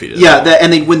they'd be undefeated. Yeah,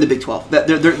 and they'd win the Big 12.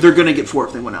 They're going to get 4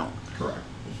 if they win out. Correct.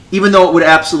 Even though it would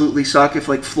absolutely suck if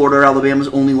like Florida or Alabama's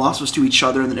only loss was to each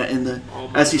other in the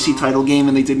SEC title game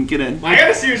and they didn't get in. I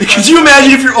gotta see. Could you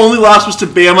imagine if your only loss was to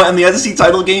Bama in the SEC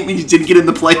title game and you didn't get in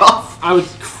the playoff? I would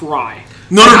cry.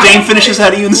 Notre Dame finishes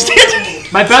ahead of you in the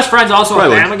standings. My best friend's also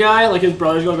Probably. a Bama guy. Like his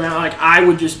brothers go to Bama. Like I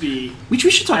would just be. We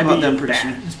should talk about them pretty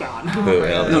soon. It's bad.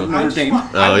 Notre Dame.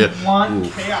 I want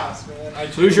chaos, man.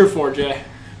 Who's your 4, Jay?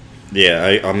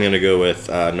 Yeah, I'm going to go with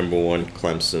number 1,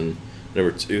 Clemson.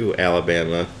 Number 2,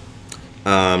 Alabama.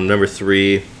 Number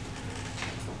 3.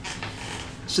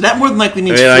 So that more than likely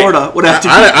means Florida would have to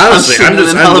be honestly,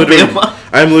 Alabama.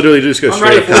 I'm literally just going to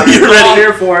straight up. You're ready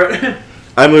here for it.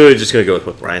 I'm literally just going to go with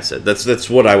what Brian said. That's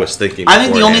what I was thinking. I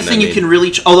think the only thing you can really,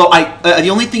 the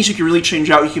only things you can really change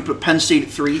out, you can put Penn State at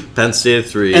 3. Penn State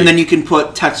at 3. And then you can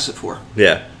put Texas at 4.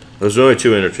 Yeah. Those are only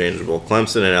 2 interchangeable.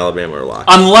 Clemson and Alabama are locked.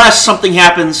 Unless something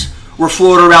happens where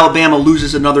Florida or Alabama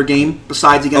loses another game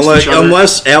besides against each other.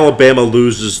 Unless Alabama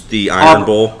loses the Iron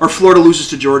Bowl. Or Florida loses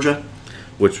to Georgia.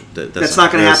 Which that's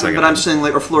not going to happen, but I'm saying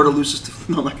or Florida loses to.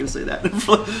 No, I'm not going to say that.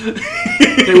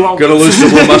 They won't. Going to lose to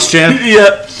Will Muschamp?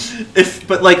 Yeah.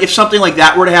 If something like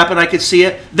that were to happen, I could see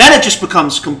it. Then it just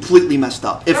becomes completely messed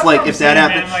up. If that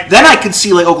happened, then I could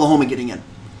see Oklahoma getting in.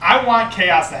 I want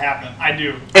chaos to happen. I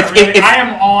do. I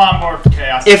am all on board for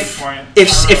chaos at this point.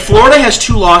 If Florida has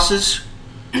 2 losses,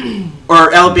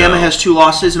 or Alabama has 2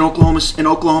 losses, and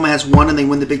Oklahoma has 1, and they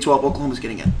win the Big 12, Oklahoma's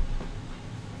getting in.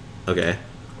 Okay.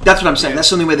 That's what I'm saying. That's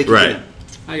the only way they can get in.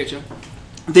 I get you.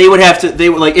 It would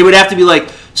have to be like,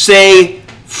 say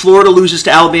Florida loses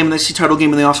to Alabama in the SEC title game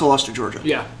and they also lost to Georgia.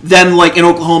 Yeah. Then and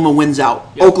Oklahoma wins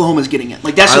out. Yep. Oklahoma's getting it.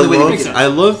 That's the only way they can get it. I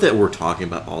love that we're talking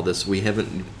about all this. We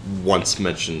haven't once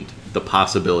mentioned the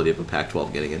possibility of a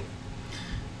Pac-12 getting in.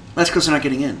 That's because they're not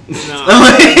getting in. No.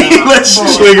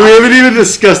 We haven't even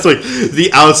discussed the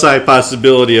outside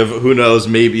possibility of who knows,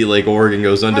 maybe Oregon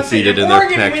goes undefeated in their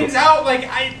Pac-12. Oregon wins out,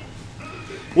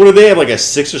 What do they have? A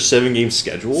 6 or 7 game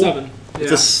schedule? 7.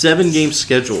 It's a 7-game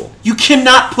schedule. You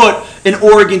cannot put an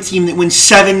Oregon team that wins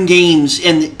 7 games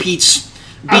and beats.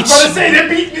 I was about to say they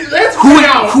beat.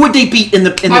 Who would they beat in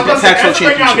the Pac-12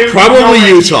 championship? Probably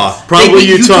Utah. Probably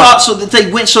Utah. So they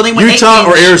win. So they win Utah 8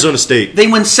 games. or Arizona State. They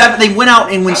win 7. They win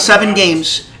out and win 7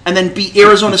 games, and then beat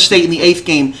Arizona State in the 8th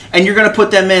game. And you're going to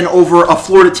put them in over a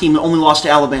Florida team that only lost to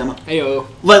Alabama. Ayo.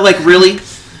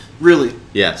 Really?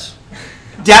 Yes.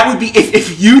 That would be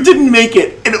if you didn't make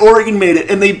it and Oregon made it,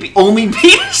 and they only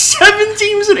beat 7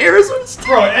 teams in Arizona State.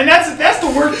 Bro, and that's the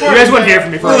worst part. You guys wouldn't hear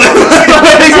from me for a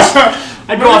while.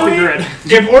 I'd go off the grid.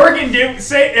 If Oregon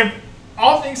if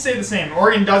all things stay the same, and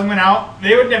Oregon does win out,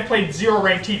 they would have played 0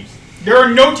 ranked teams. There are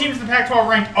no teams in the Pac-12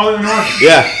 ranked other than Oregon.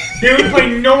 Yeah. They would play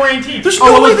no ranked teams. There's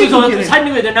no way they can get in.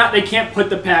 Technically, they're not. They can't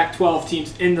put the Pac-12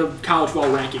 teams in the College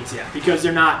Football rankings yet because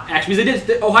they're not actually.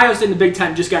 Ohio State and the Big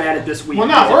Ten just got added this week. Well,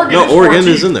 no, Oregon. No, Oregon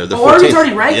is in there. Oregon's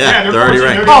already ranked. Yeah, they're already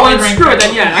ranked. Oh, then screw it.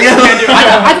 Then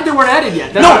I think they weren't added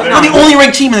yet. No, they're the only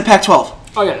ranked team in the Pac-12.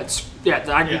 Oh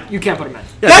yeah, you can't put them in.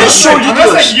 That is so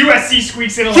ridiculous. Unless USC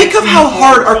squeaks in. Think of how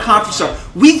hard our conferences are.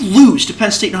 We lose to Penn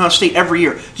State and Ohio State every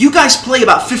year. You guys play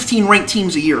about 15 ranked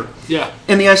teams a year. Yeah.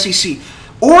 In the SEC,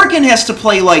 Oregon has to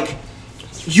play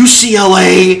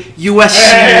UCLA, USC.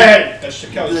 Hey, that's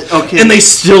Chicago. Okay. And they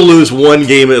still lose 1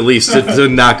 game at least to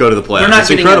not go to the playoffs. Not it's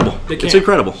incredible. It's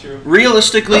incredible.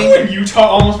 Realistically, when Utah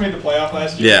almost made the playoff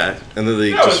last year. Yeah, and then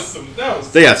they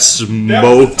they got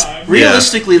smoked.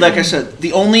 Realistically, like I said,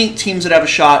 the only teams that have a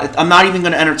shot. I'm not even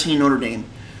going to entertain Notre Dame.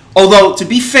 Although, to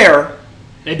be fair,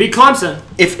 they beat Clemson.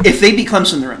 If they beat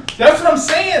Clemson, they're in. That's what I'm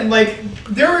saying.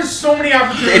 There is so many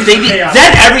opportunities. If they beat,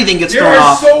 then everything gets thrown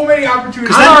off. There are so many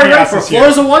opportunities. I'm already ready for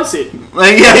Florida's a 1 seed.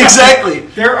 Yeah, exactly.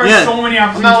 There are so many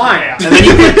opportunities. I'm not lying. And then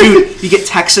you get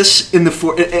Texas in the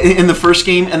first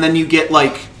game, and then you get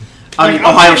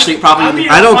Ohio State probably.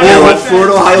 I don't care what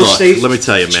Florida, Ohio State. Let me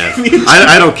tell you, man.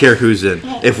 I don't care who's in.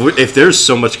 If there's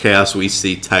so much chaos, we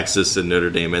see Texas and Notre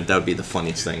Dame, and that would be the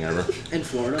funniest thing ever. In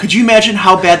Florida. Could you imagine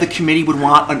how bad the committee would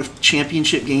want a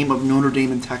championship game of Notre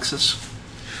Dame and Texas?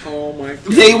 Oh my God.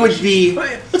 They would be.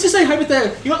 Let's just say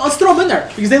hypothetically. Let's throw them in there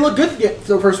because they look good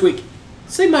for the first week.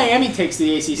 Say Miami takes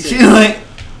the ACC.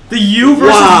 The U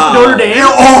versus Notre Dame.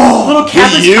 Oh, little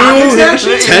Catholic conference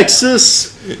action.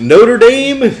 Texas, Notre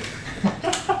Dame.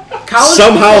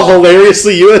 Somehow, football.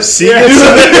 Hilariously, USC. Yeah.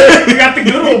 We got the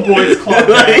good old boys club.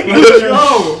 Let's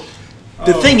go.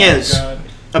 The thing is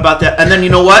about that, and then you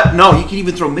know what? No, you can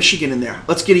even throw Michigan in there.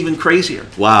 Let's get even crazier.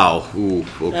 Wow. Ooh,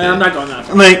 okay. I'm not going that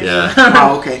far. Yeah.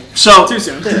 Wow. Okay. So too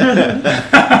soon. You're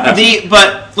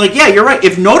right.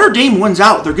 If Notre Dame wins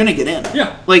out, they're gonna get in.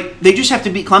 Yeah. They just have to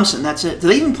beat Clemson. That's it. Do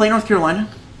they even play North Carolina?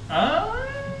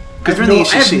 Because they're in the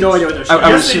ACC. I have no idea what they're saying.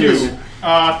 Yes, they do.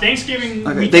 Thanksgiving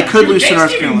weekend. They could lose to North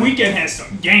Carolina. Thanksgiving weekend has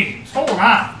some games. Hold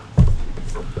on.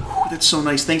 That's so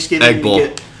nice. Thanksgiving. Egg Bowl.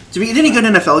 Do we get any good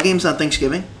NFL games on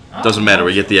Thanksgiving? Doesn't matter.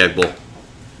 We get the Egg Bowl.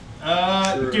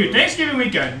 Dude, Thanksgiving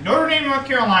weekend. Notre Dame, North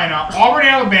Carolina. Auburn,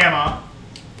 Alabama.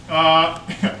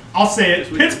 I'll say it.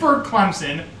 Pittsburgh,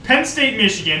 Clemson. Penn State,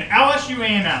 Michigan. LSU,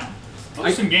 A&M. Those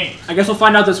are some games. I guess we'll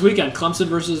find out this weekend. Clemson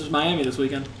versus Miami this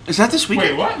weekend. Is that this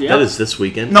weekend? Wait, what? Yep. That is this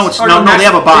weekend? No, it's no. They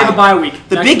have a bye. They have a bye week.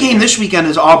 The big game this weekend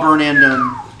is Auburn and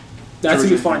That's going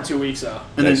to be fun in 2 weeks, though.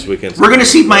 And next then weekend. we're going to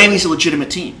see if Miami's a legitimate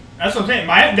team. That's what I'm saying.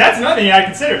 That's another thing I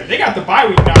consider. They got the bye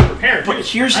week now prepared. But I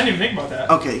didn't even think about that.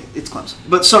 Okay, it's Clemson.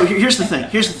 But so here's the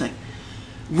thing.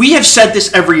 We have said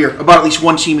this every year about at least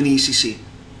one team in the ACC.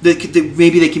 That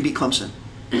maybe they can beat Clemson.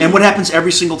 And what happens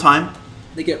every single time?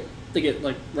 They get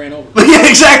like ran over. Yeah,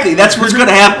 exactly. That's what's going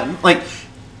to happen. Like,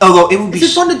 although it would be.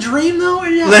 Is it fun to dream though?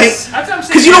 Yes. That's what I'm saying.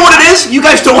 Because you know what it is? You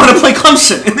guys don't want to play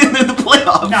Clemson in the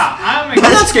playoffs. Nah, I'm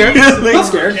not scared. I'm not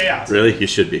scared. Chaos. Really? You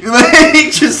should be.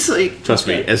 Just like Trust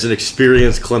me, as an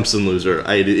experienced Clemson loser,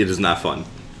 it is not fun.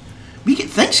 we get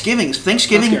Thanksgiving we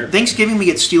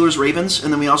get Steelers Ravens,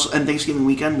 and then Thanksgiving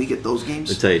weekend we get those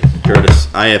games. I tell you, Curtis,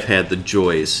 I have had the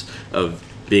joys of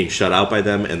being shut out by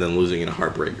them and then losing in a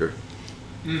heartbreaker.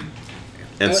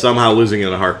 And somehow losing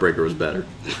in a heartbreaker was better.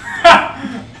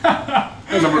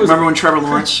 Remember when Trevor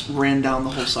Lawrence ran down the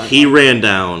whole side? He ran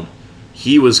down.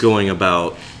 He was going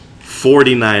about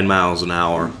 49 miles an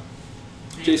hour.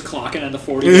 Jay's clocking at the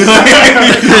 40.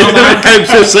 I'm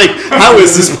just like, how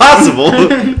is this possible?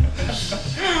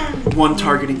 One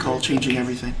targeting call changing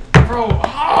everything. Bro,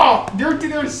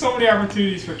 there's so many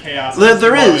opportunities for chaos.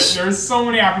 There is. There's so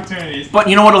many opportunities. But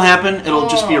you know what'll happen? It'll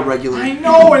just be a regular. I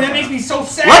know, and that makes me so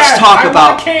sad. Let's talk I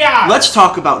about want chaos. Let's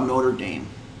talk about Notre Dame.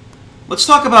 Let's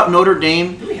talk about Notre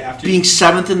Dame Do we have to? being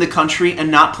 7th in the country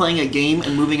and not playing a game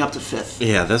and moving up to 5th.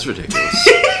 Yeah, that's ridiculous.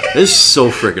 It's so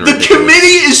freaking The ridiculous.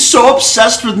 committee is so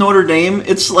obsessed with Notre Dame.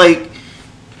 It's like,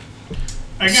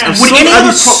 Again,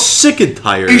 I'm sick and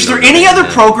tired. is there any other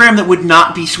program that would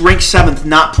not be ranked 7th,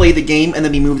 not play the game, and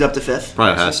then be moved up to 5th?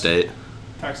 Probably Ohio State.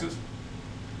 Texas.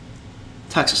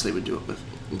 Texas, they would do it with.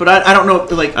 But I don't know.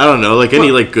 Like I don't know, like any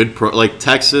like good like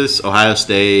Texas, Ohio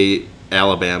State,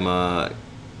 Alabama,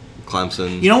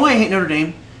 Clemson. You know why I hate Notre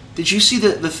Dame? Did you see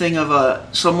the thing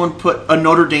of someone put a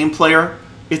Notre Dame player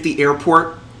at the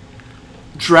airport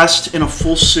dressed in a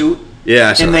full suit? Yeah,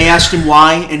 I saw and they that. asked him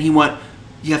why, and he went,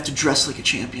 "You have to dress like a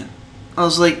champion." I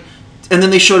was like, and then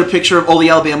they showed a picture of all the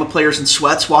Alabama players in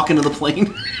sweats walking to the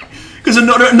plane because a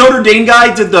Notre Dame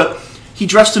guy he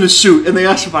dressed in a suit, and they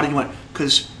asked him about it, and he went,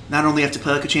 "Because not only have to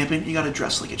play like a champion, you got to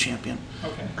dress like a champion."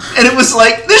 Okay. And it was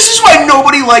like, this is why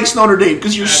nobody likes Notre Dame,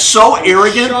 because you're so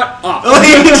arrogant. Shut up.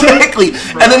 Exactly.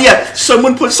 And then,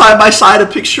 someone put side by side a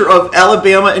picture of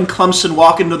Alabama and Clemson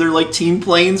walking to their, like, team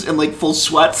planes in, like, full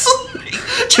sweats.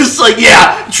 Just like,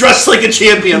 dressed like a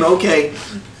champion, okay.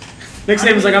 Nick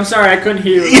Saban's like, I'm sorry, I couldn't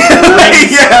hear you.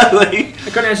 I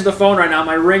couldn't answer the phone right now.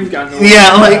 My ring got in the way.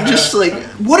 Yeah, like, just like,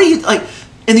 what are you, like,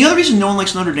 and the other reason no one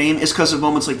likes Notre Dame is because of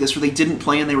moments like this where they didn't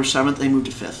play and they were 7th, they moved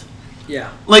to 5th.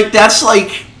 Yeah. Like, that's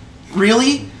like,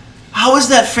 really? How is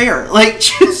that fair? Like,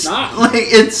 just, Not. like,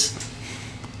 it's...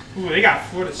 Ooh, they got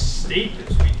Florida State this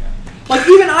weekend. Like,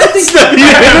 even I think...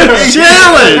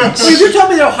 Challenge! If you're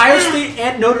telling me that Ohio State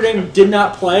and Notre Dame did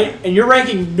not play, and you're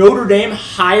ranking Notre Dame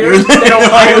higher than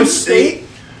Ohio State,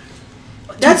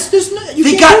 that's just not...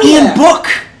 They got Ian Book.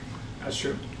 That's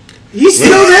true. He's still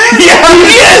there? Yeah, he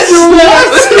is!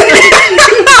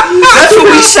 That's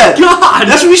what we said. God.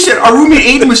 That's what we said. Our roommate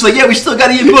Aiden was like, we still got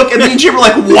Ian Book. And me and Jim were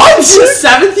like, what? His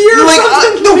 7th year You're or like,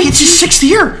 something? no, it's his 6th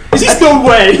year. Is he no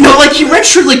way? No, like, he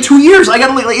redshirted like 2 years. I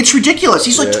gotta, like, it's ridiculous.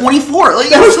 He's like 24. Like,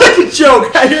 That was like a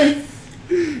joke.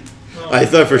 I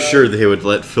thought for sure they would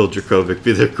let Phil Dracovic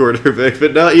be their quarterback,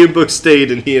 but now Ian Book stayed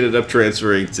and he ended up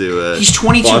transferring to he's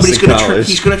 22, but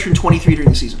he's gonna turn 23 during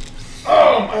the season.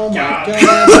 Oh my god.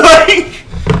 Like,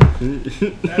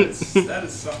 That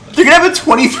is something. they're gonna have a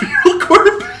 23-year-old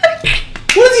quarterback.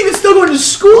 What is he even still going to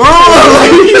school?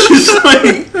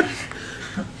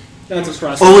 That's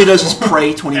impressive. All he does is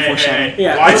pray 24/7. Hey.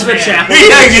 Yeah, Wise Elizabeth man.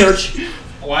 Chapel. Church.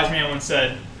 A wise man once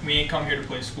said, "We ain't come here to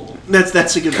play school."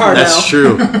 That's a good Cardell. point. That's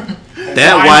true.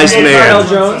 That wise Cardell man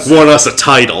Jones. won us a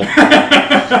title.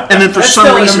 And then for That's some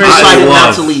still an reason amazing- decided not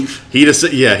love- to leave.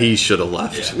 He should have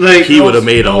left. Yeah. Like, He would have Bill's-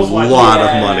 made a Bill's like- lot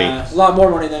Yeah, of money. A lot more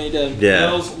money than he did. Yeah,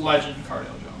 Bill's legend,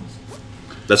 Cardell Jones.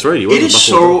 that's right. He was It a is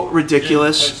Buffalo so Bill.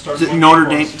 ridiculous Yeah, like, that start Notre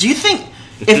looking Dame. for us. Do you think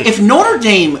if Notre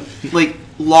Dame like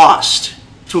lost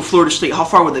to a Florida State, how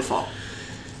far would they fall?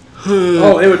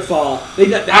 Oh, they would fall.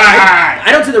 I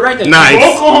don't see the ranking. Nice.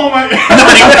 Oklahoma.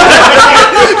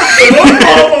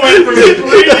 Oklahoma went from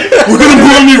 3. We're gonna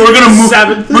move.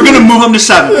 7th. We're gonna move them to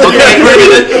 7. Okay.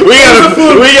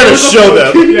 We gotta show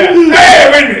them. Yeah. Hey,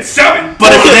 wait a minute, 7.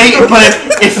 But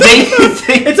if they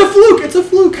It's a fluke. It's a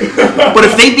fluke. but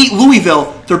if they beat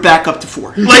Louisville, they're back up to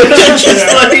 4. Like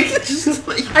just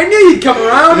like I knew you'd come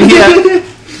around. yeah.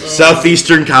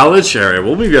 Southeastern College. All right,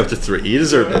 we'll move you up to 3. You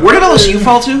deserve that. Where did LSU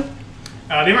fall to?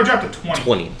 They were dropped to 20.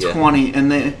 20. Yeah. 20,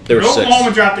 and they. They were 6.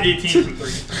 Oklahoma dropped to 18 from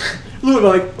 3. Louisville,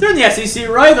 like, they're in the SEC,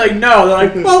 right? Like, no. They're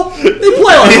like, well, they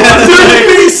play like They're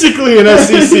basically an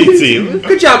SEC team.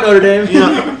 Good job, Notre Dame.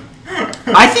 Yeah.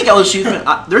 I think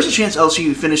LSU. There's a chance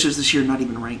LSU finishes this year not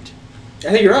even ranked.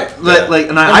 I think you're right.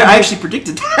 And I actually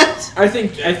predicted that. I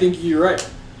think you're right.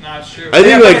 Not sure. I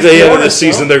think like the end of the Florida,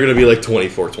 season they're going to be like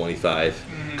 24-25.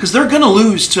 Because they're gonna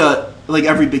lose to like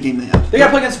every big game they have. They got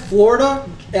to play against Florida,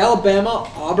 Alabama,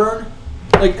 Auburn,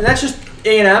 like, and that's just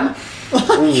A&M.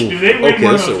 Do they win Okay,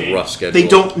 one that's of those a games? rough schedule. They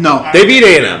don't. No. They beat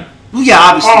A&M. Well, yeah,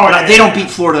 obviously, Oh, but yeah, they don't yeah.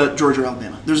 beat Florida, Georgia, or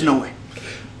Alabama. There's no way.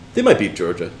 They might beat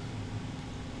Georgia.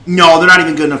 No, they're not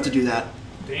even good enough to do that.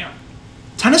 Damn.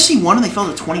 Tennessee won and they fell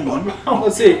to 21.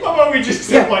 Let's see. How about we just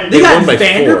Yeah, like... they won got by 4.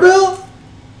 Vanderbilt?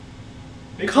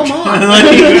 Come on.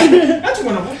 That's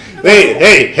winnable.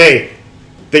 Hey.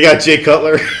 They got Jay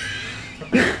Cutler.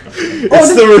 It's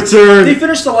they- the return. They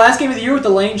finished the last game of the year with the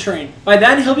lane train. By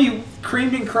then, he'll be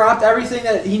creamed and cropped everything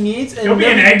that he needs. And He'll be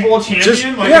an Egg Bowl champion. Just-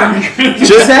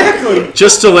 Exactly.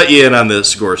 Just to let you in on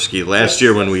this, Skorsky, last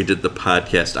year when we did the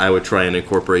podcast, I would try and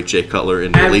incorporate Jay Cutler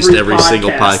into at least every single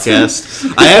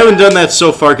podcast. I haven't done that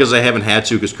so far because I haven't had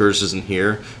to because Curtis isn't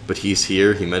here, but he's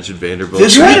here. He mentioned Vanderbilt.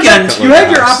 This You had, weekend, you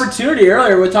had your opportunity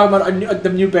earlier with talking about the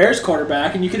new Bears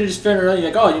quarterback, and you could have just been early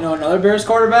like, oh, another Bears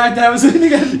quarterback that was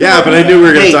Yeah, but I knew we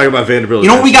were going to talk about Vanderbilt. You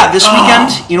know what we got this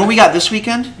weekend? You know what we got this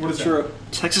weekend? What is that? True.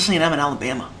 Texas A&M and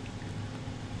Alabama.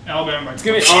 Alabama. It's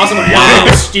gonna be awesome when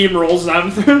Alabama steamrolls them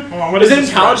through. What Is it the in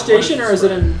College spread? What Station the or is it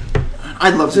spread? in?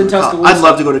 I'd love It's to. in Go to Tuscaloosa. I'd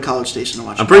love to go to College Station and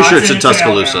watch. I'm it. pretty sure it's in Alabama.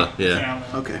 Tuscaloosa. It's Yeah. Alabama.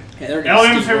 Okay. Yeah, they're gonna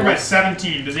Alabama's favored by steamroll.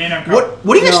 17. Does A&M cover?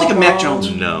 What do you guys think of Mac No.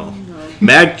 Jones? No.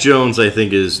 Mac Jones, I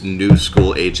think, is new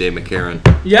school A.J. McCarron.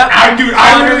 Yeah, I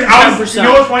was, you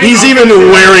know what's funny? He's I was even gonna say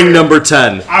that wearing earlier. number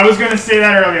 10. I was gonna say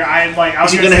that earlier. I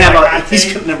was Is he gonna gonna say have like, a? hot He's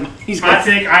take. gonna. Never mind. He's Hot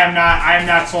gonna. take. I am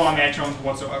not sold on Mac Jones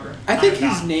whatsoever. I think I'm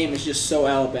his not. name is just so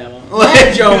Alabama. Like-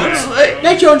 Mac Jones.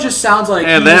 Mac Jones just sounds like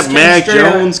And he that just came Mac straight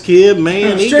out- Jones kid,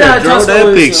 man, he Straight got outta to throw that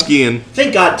Tuscaloosa. pigskin.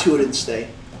 Thank God Tua didn't stay.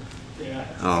 Yeah.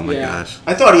 Oh my Yeah. gosh.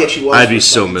 I thought he actually was. I'd for be a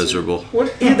so second, too. miserable. When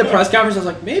he did the press conference, I was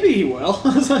like, maybe he will.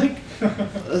 I was like,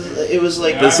 It was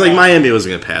like. But it's like Miami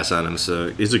wasn't going to pass on him,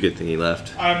 so it's a good thing he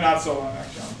left. I'm not sold on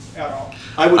Mac Jones at all.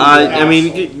 I would. I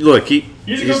mean, look, he's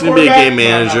He's a going good to be a game quarterback, but I'm not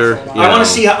manager. sold on you I want know. to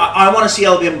see. I want to see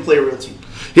Alabama play a real team.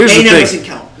 Here's A&M the thing. doesn't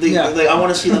count. Yeah. I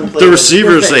want to see them play. The a-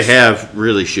 receivers they face. have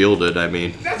really shielded. I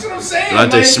mean, That's what I'm saying.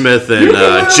 Devontae like, Smith you and can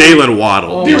literally- Jalen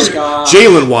Waddle. oh These- my god.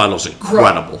 Jalen Waddle's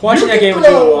incredible. Watching You that game can with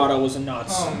throw- Jalen Waddle was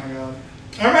nuts. Oh my god.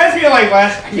 It reminds me of like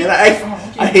last. Man,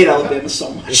 I hate Alabama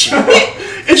so much.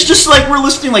 It's just like we're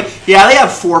listening. Like, yeah, they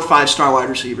have 4 or 5-star wide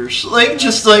receivers. Like,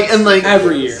 just like and like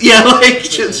Every year. Yeah, like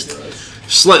just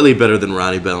Slightly better than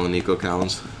Ronnie Bell and Nico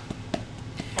Collins.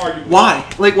 Arguably. why?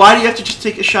 Like, why do you have to just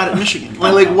take a shot at Michigan?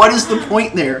 Like what is the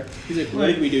point there? He's like, what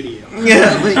did we do to you?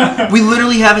 Yeah, like, we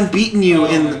literally haven't beaten you Oh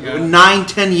my in God.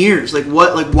 9-10 years. Like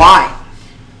what? Like why?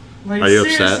 Like, Are you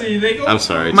upset? seriously, they go I'm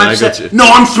sorry. Am Did I I upset? get you? No,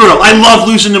 I'm thrilled. I love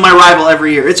losing to my rival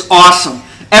every year. It's awesome.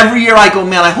 Every year I go,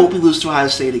 man, I hope we lose to Ohio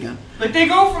State again. Like they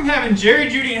go from having Jerry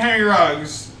Jeudy and Henry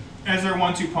Ruggs as their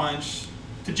 1-2 punch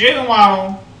to Jalen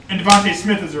Waddle and Devontae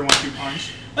Smith as their 1-2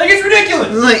 punch. Like it's ridiculous.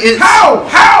 Like, it's-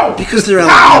 How? Because they're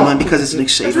How? Alabama and because it's Nick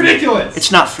Saban. It's ridiculous.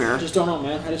 It's not fair. I just don't know,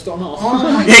 man. I just don't know. Oh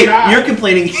my Hey, God. you're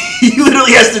complaining. He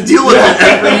literally has to deal with it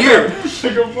every year. That's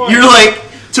a good point. You're like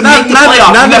to make the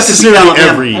playoff. Not you have to beat necessarily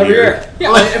Alabama. every Every year. year. Yeah,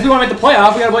 like, if we want to make the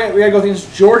playoff, we gotta go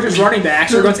against Georgia's running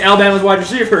backs or against Alabama's wide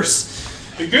receivers.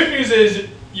 The good news is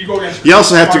you go against. You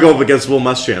also have to go up against Will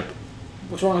Muschamp.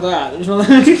 What's wrong with that? There's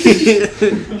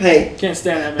nothing. Hey, Can't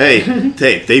stand that, man.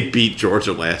 Hey, they beat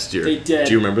Georgia last year. They did.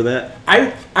 Do you remember that?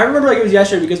 I remember like it was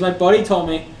yesterday because my buddy told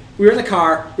me we were in the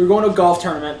car, we were going to a golf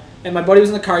tournament, and my buddy was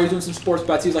in the car, he was doing some sports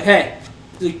bets. He was like, hey,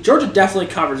 Georgia definitely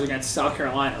covers against South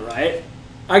Carolina, right?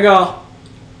 I go,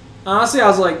 honestly, I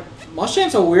was like,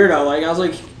 Muschamp's a weirdo. Like, I was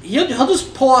like, he'll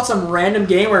just pull out some random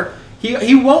game where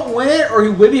he won't win it, or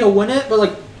maybe he'll win it, but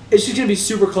like, it's just going to be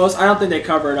super close. I don't think they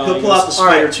cover it all. he'll He pull goes, out the "All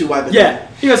right." spider too wide. Yeah.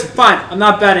 He goes, fine, I'm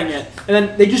not betting it. And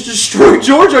then they just destroyed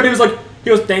Georgia, and he was like,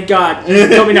 thank God. He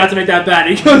told me not to make that bet.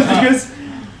 He goes,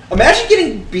 Imagine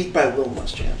getting beat by Will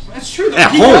Muschamp. That's true. Though.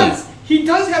 At he home. Does, he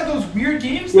does have those weird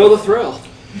games. Will Though. the thrill.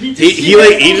 He he has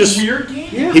those just- weird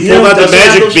games. Yeah. He You know pulled out who the doesn't have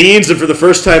magic those- beans, and for the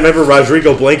first time ever,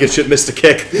 Rodrigo Blankenship missed a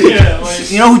kick. Yeah,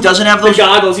 like, You know who doesn't have The those?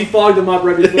 goggles, he fogged them up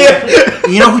right before.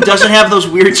 You know who doesn't have those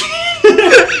weird?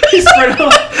 He spread them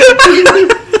out.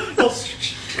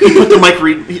 He put the Mike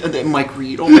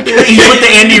Reed. Oh my God! He put the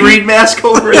Andy Reid mask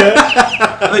over it.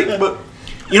 Like, but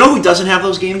you know who doesn't have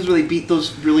those games where they beat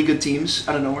those really good teams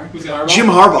out of nowhere? who's got Jim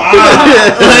Harbaugh.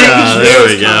 Ah, there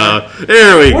we go.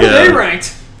 There we What are they go.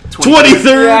 ranked?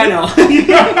 23rd. Yeah, I know.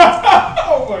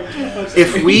 Oh my gosh.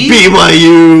 If we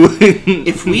BYU,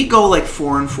 if we go like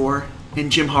 4-4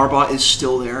 and Jim Harbaugh is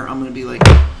still there, I'm gonna be like,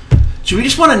 should we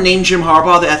just want to name Jim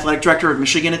Harbaugh the athletic director of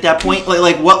Michigan at that point?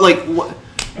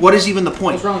 What is even the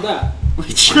point? What's wrong with that?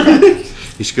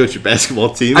 he should coach your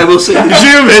basketball team. I will say. Did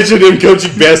you imagine him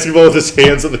coaching basketball with his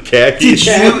hands on the khakis?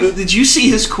 Did you see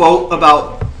his quote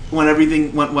about when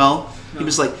everything went well? No. He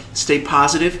was like, "Stay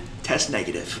positive, test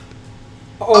negative."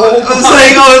 I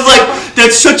was like,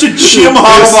 that's such a Jim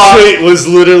Harbaugh. His tweet was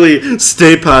literally,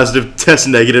 "Stay positive, test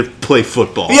negative, play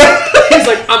football." Yeah. He's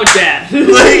like, I'm a dad.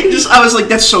 I was like,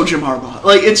 that's so Jim Harbaugh.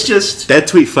 Like, it's just... That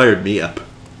tweet fired me up.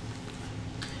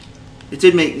 It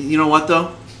did make... You know what,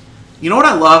 though? You know what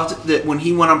I loved? That when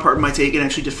he went on Pardon My Take and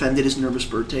actually defended his nervous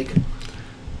bird take.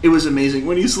 It was amazing.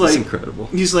 When he's like... That's incredible.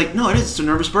 He's like, no, it is. It's a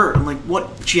nervous bird. I'm like,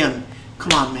 what? Jim,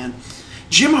 come on, man.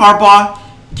 Jim Harbaugh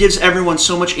gives everyone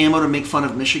so much ammo to make fun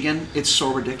of Michigan. It's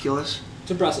so ridiculous.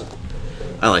 It's impressive.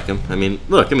 I like him. I mean,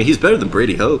 look, he's better than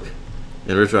Brady Hoke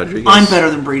and Rich Rodriguez. I'm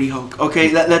better than Brady Hoke, okay?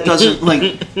 That doesn't,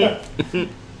 like...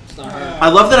 I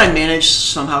love that I managed to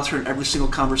somehow turn every single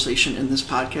conversation in this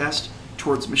podcast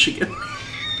towards Michigan.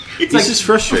 He's just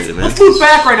frustrated, man. Let's move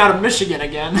back right out of Michigan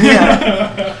again.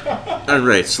 Yeah. All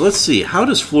right, so let's see. How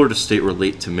does Florida State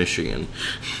relate to Michigan?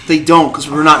 They don't, because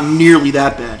we're not nearly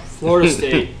that bad. Florida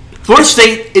State,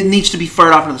 it needs to be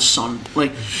fired off into the sun.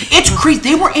 Like, it's crazy.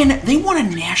 They won a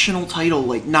national title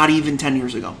like not even 10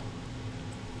 years ago.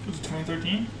 Was it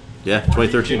 2013? Yeah,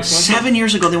 2013. 7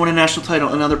 years ago, they won a national title,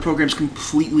 and other programs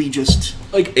completely just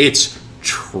it's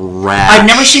trash. I've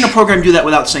never seen a program do that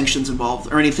without sanctions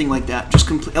involved or anything like that. Just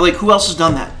like, who else has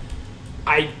done that?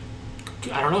 I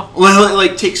don't know. Well,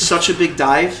 like take such a big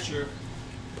dive. Sure.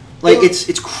 Like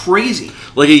it's crazy.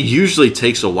 Like it usually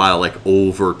takes a while, like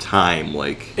over time.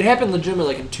 Like it happened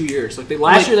legitimately like in 2 years. Like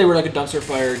last year they were like a dumpster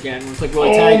fire again. With like Willie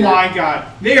Oh Taggart. my God,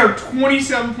 they are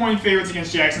 27-point favorites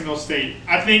against Jacksonville State.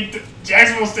 I think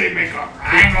Jacksonville State may cover.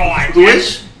 I ain't gonna lie. Who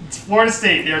is? It's Florida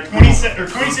State. They're 26 or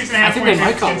 26.5 I think point they might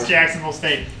favorites cover. against Jacksonville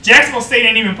State. Jacksonville State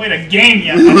ain't even played a game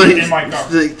yet. I think they might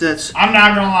cover. I'm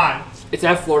not gonna lie. It's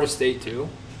at Florida State too.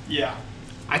 Yeah.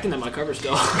 I think that might cover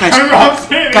still.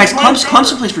 Guys,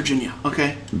 Clemson plays Virginia.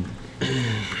 Okay.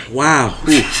 wow.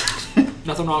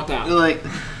 Nothing wrong with that. Like,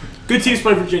 good teams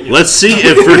play Virginia. Let's see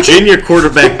if Virginia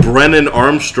quarterback Brennan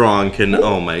Armstrong can.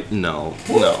 Oh my, no.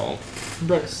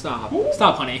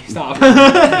 Stop, honey, stop.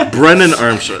 Brennan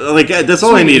Armstrong. Like that's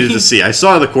all I needed to see. I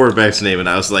saw the quarterback's name and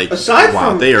I was like, aside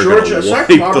wow, from they are Georgia, going to aside wipe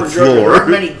from Auburn, the Georgia, there floor. aren't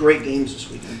many great games this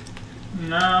weekend.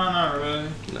 No, not really.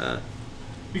 Nah.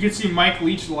 You could see Mike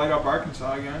Leach light up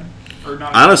Arkansas again. Or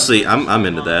not. Honestly, I'm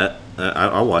into that.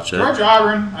 I'll watch that. Georgia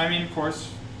Auburn. I mean, of course,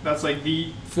 that's like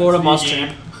the Florida must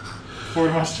champ.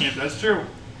 Florida must champ. That's true.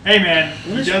 Hey man,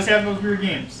 you just have those weird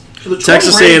games.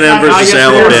 Texas A&M versus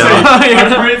Alabama.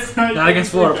 Not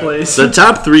against Florida, please. The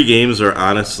top three games are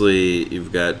honestly,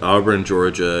 you've got Auburn,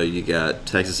 Georgia, you got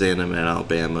Texas A&M and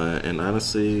Alabama, and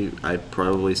honestly, I'd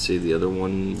probably say the other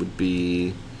one would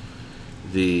be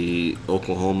the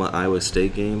Oklahoma-Iowa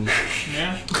State game.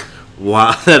 Yeah.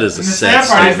 Wow, that is a sad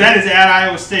part is that is at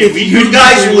Iowa State. If you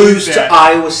guys lose to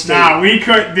Iowa State, nah, we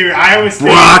could, dude. Iowa State.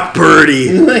 Brock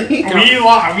Purdy. We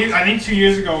lost. I think 2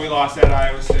 years ago we lost at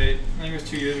Iowa State. I think it was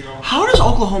 2 years ago. How does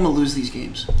Oklahoma lose these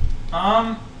games?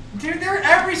 Dude,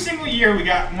 every single year we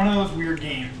got one of those weird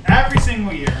games. Every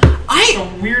single year. It's the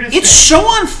weirdest. It's so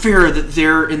unfair that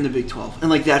they're in the Big 12 and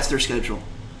like that's their schedule.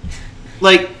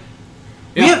 Like,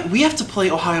 we have to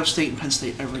play Ohio State and Penn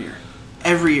State every year,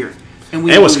 and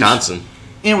we and lose. Wisconsin.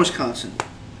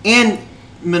 And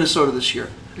Minnesota this year.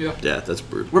 Yeah, that's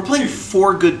brutal. We're playing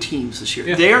 4 good teams this year.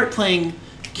 Yeah. They are playing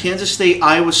Kansas State,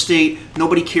 Iowa State,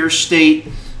 Nobody Cares State.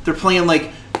 They're playing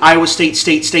like Iowa State,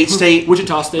 State. Wichita State.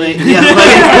 Wichita State.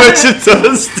 I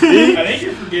think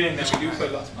you're forgetting that we do play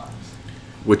Las Vegas.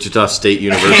 Wichita State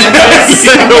University.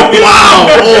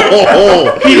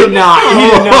 Wow! He did not.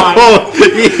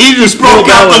 He just broke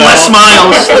out the Les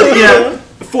Miles. Yeah.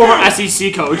 Former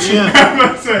SEC coach. Yeah.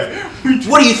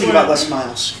 What do you think about Les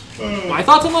Miles? My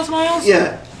thoughts on Les Miles?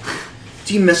 Yeah.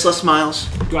 Do you miss Les Miles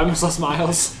Do I miss Les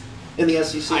Miles? in the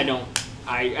SEC? I don't.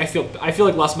 I feel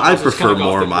like Les Miles. I prefer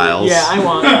more Miles. Yeah, I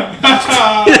want.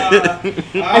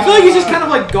 I feel like he's just kind of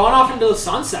like gone off into the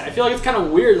sunset. I feel like it's kind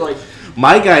of weird. Like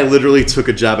my guy literally took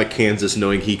a job at Kansas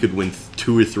knowing he could win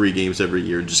 2 or 3 games every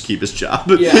year and just keep his job.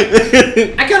 Yeah.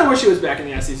 I kind of wish he was back in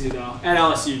the SEC though, and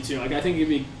LSU too. Like I think it'd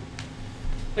be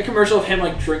a commercial of him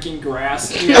like drinking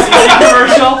grass in the SEC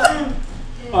commercial.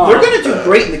 They're gonna do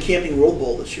great in the Camping World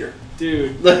Bowl this year,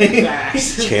 dude.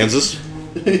 Facts. Kansas?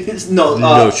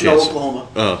 No chance. Oklahoma.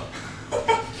 Oh.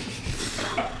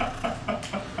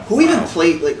 Who even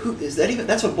played? Like, who is that even?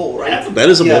 That's a bowl, right? That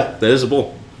is a bowl. That is a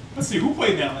bowl. Let's see, who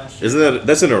played that last year? Isn't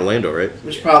that's in Orlando, right?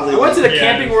 Which probably. I went to the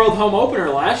Camping World home opener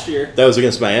last year. That was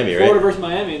against Miami, right? Florida versus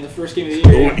Miami in the first game of the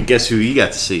year. Oh, guess who you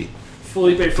got to see?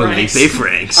 Felipe Franks.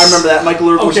 Franks. I remember that. Michael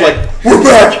Irvin was like, "We're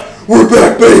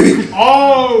back, baby."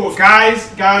 Oh, guys,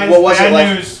 What was bad it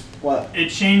like? news. What? It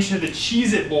changed to the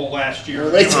Cheez-It Bowl last year. Oh.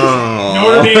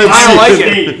 Notre Dame. I don't like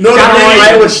State. it. Notre Dame,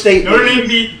 Iowa State. Notre Dame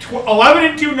beat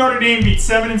 11-2. Notre Dame beat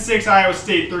 7-6. Iowa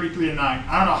State 33-9.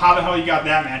 I don't know how the hell you got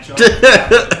that matchup.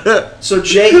 So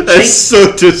Jay, That's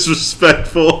so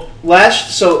disrespectful.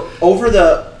 over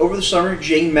the summer,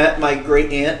 Jay met my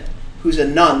great aunt, who's a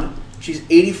nun. She's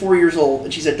 84 years old,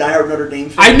 and she's a diehard Notre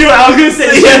Dame fan. I knew I was going to say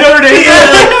Notre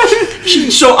Dame.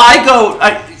 So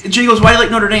Jay goes, "Why do you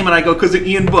like Notre Dame?" And I go, "Because of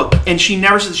Ian Book." And she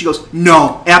never says. She goes,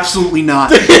 "No, absolutely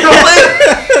not."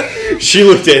 She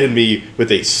looked at me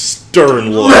with a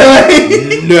stern look.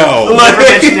 No. Never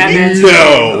mention that man's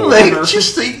No.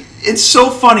 It's so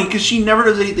funny because she never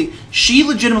does anything. She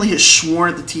legitimately has sworn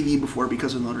at the TV before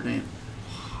because of Notre Dame.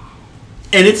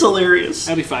 And it's hilarious.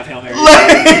 That'd be 5 Hail Marys.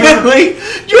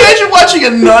 You imagine watching a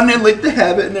nun in the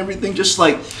habit and everything, just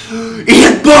like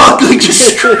Ian Buck,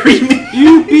 just screaming.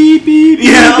 You beep beep.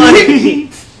 Yeah,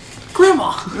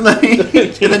 Grandma.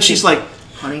 And then she's like,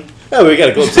 "Honey." Oh, we got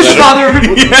a glimpse of that.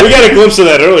 We got a glimpse of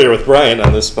that earlier with Brian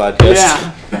on this podcast.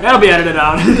 Yeah, that'll be edited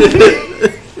out.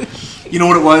 You know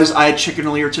what it was? I had chicken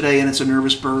earlier today, and it's a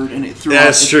nervous bird, and it threw.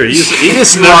 That's true. He's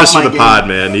just nervous for the pod,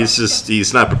 man.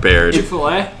 He's not prepared.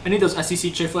 Chick-fil-A. I need those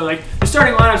SEC Chick-fil-A. Like the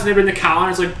starting lineups, and they bring the cow,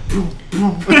 and it's like boom,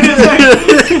 boom.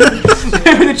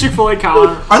 The Chick-fil-A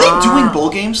cow. Are they doing bowl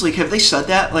games? Like, have they said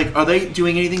that? Like, are they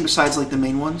doing anything besides the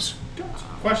main ones?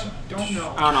 Question. I don't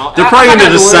know. I don't know. They're probably going to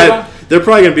decide. They're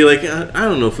probably going to be like, I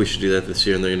don't know if we should do that this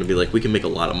year, and they're going to be like, we can make a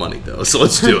lot of money though, so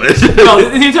let's do it. No,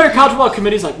 the entire college football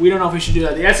committee's like, we don't know if we should do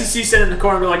that. The SEC sat in the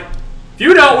corner and be like, if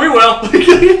you don't, we will.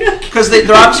 Because they're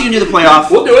obviously going to do the playoff.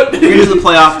 We'll do it. They're going to do the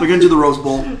playoff. They're going to do the Rose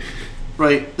Bowl.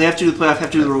 Right? They have to do the playoff, have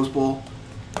to do the Rose Bowl.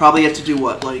 Probably have to do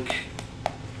what?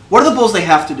 What are the bowls they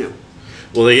have to do?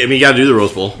 Well, you got to do the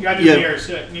Rose Bowl. You got to do New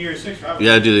Year's Six, right? You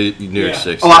got to do the New Year's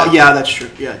Six. Oh, yeah, that's true.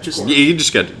 Yeah, you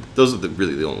just got to. Those are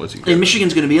really the only ones you can. And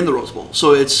Michigan's going to be in the Rose Bowl,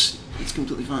 so it's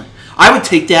completely fine. I would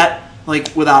take that,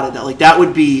 without a doubt. That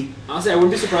would be... Honestly, I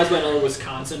wouldn't be surprised by another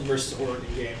Wisconsin versus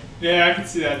Oregon game. Yeah, I can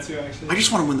see that too, actually. I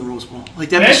just want to win the Rose Bowl.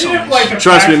 That'd be so nice.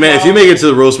 Trust me, man. If you make it to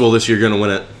the Rose Bowl this year, you're going to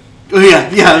win it. Oh, yeah,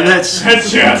 that's a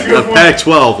good point.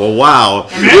 Pac-12. Oh, wow.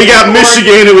 We got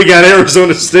Michigan and we got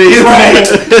Arizona State. Right.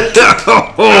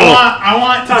 I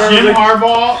want Jim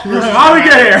Harbaugh. How do we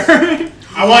get here?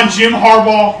 I want Jim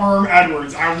Harbaugh, Herm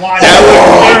Edwards. I want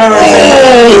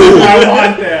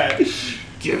that.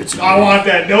 Give it to me. I want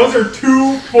that. Those are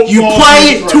two football You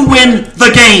play dudes to right win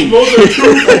the game. Those are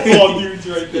two football dudes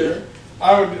right there.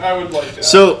 I would like that.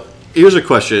 So, here's a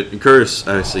question. Curtis,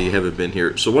 obviously, you haven't been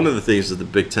here. So, one of the things that the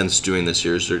Big Ten's doing this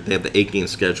year is they have the 8-game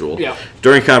schedule. Yeah.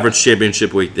 During Conference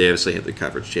Championship week, they obviously have the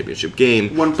Conference Championship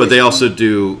game. But they also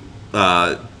do...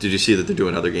 did you see that they're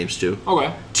doing other games too?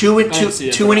 Okay. Two in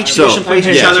each division play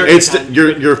each other. It's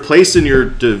you're placed in your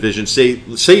division. Say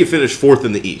you finish 4th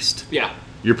in the East. Yeah.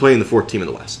 You're playing the 4th team in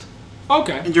the West.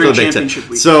 Okay. And during championship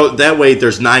week. So that way,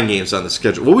 there's 9 games on the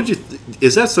schedule. What would you?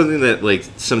 Is that something that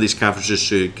some of these conferences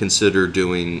should consider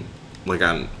doing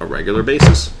on a regular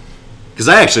basis? Because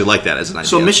I actually like that as an idea.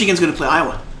 So Michigan's going to play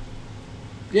Iowa.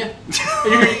 Yeah.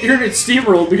 You're going to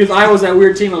steamroll because Iowa's that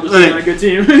weird team. I'll just be on a good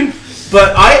team.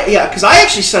 But because I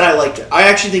actually said I liked it. I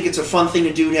actually think it's a fun thing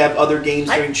to do to have other games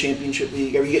during championship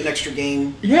week, or you get an extra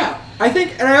game. Yeah, I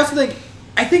also think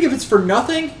if it's for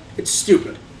nothing, it's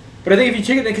stupid. But I think if you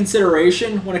take it into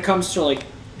consideration when it comes to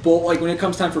bowl, when it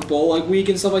comes time for bowl week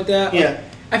and stuff like that.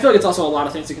 I feel like it's also a lot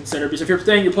of things to consider because if you're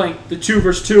playing the 2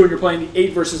 versus 2 and you're playing the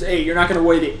 8 versus 8, you're not going to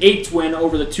weigh the 8's win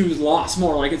over the 2's loss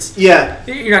more. You're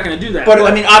not going to do that. But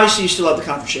I mean, obviously, you still have the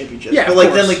conference championship. Yeah,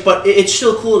 but but it's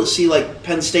still cool to see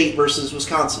Penn State versus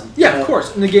Wisconsin. Yeah, of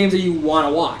course, and the games that you want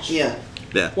to watch. Yeah.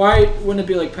 Yeah. Why wouldn't it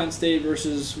be Penn State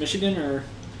versus Michigan or?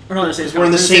 No, we're in the same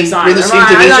division. It's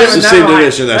the same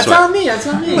division. That's on me. That's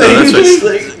on me.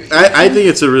 I think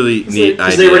it's a really neat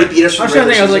idea. They already beat us. I was trying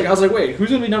to think. I was like, wait, who's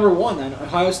going to be number 1 then?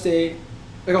 Ohio State.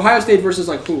 Ohio State versus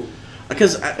who?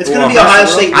 Because it's going to be Ohio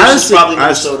State versus probably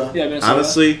Minnesota. Yeah, Minnesota.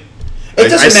 Honestly, it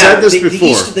doesn't matter. Said this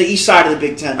before. The east side of the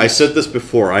Big Ten. I said this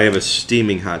before. I have a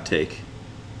steaming hot take.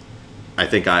 I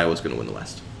think Iowa's going to win the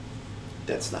West.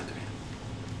 That's not going to happen.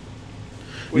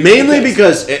 Mainly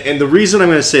because, and the reason I'm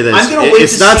going to say that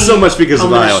it's not so much because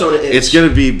of Iowa. It's going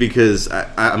to be because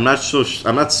I'm not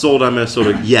sold on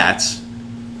Minnesota yet.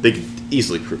 They could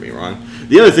easily prove me wrong.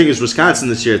 The other thing is Wisconsin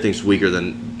this year I think is weaker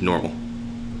than normal.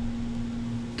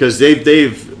 Because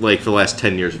they've like for the last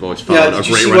 10 years have always followed a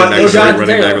great running back.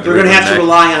 They're going to have to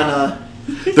rely on.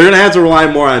 They're going to have to rely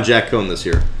more on Jack Cohn this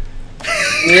year.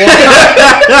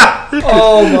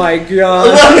 Oh my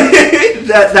god!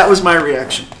 That was my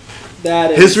reaction.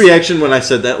 That is his reaction when I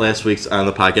said that last week on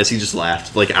the podcast. He just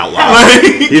laughed like out loud.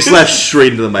 He just laughed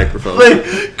straight into the microphone.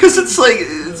 Because it's like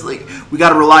we got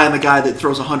to rely on the guy that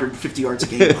throws 150 yards a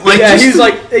game. He's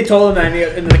like they told him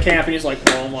that in the camp, and he's like,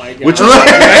 "Oh my god!" Which do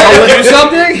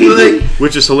something.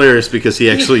 Which is hilarious because he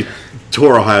actually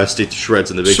tore Ohio State to shreds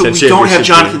in the Big Ten championship. So we don't have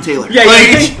Jonathan Taylor. Yeah,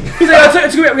 he's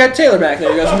like, we got Taylor back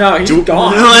there. He goes, "No, he's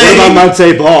gone." What about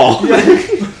Monte Ball?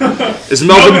 Is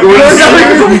Melvin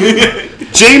Gordon?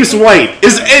 James White.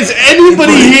 Is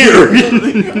anybody here?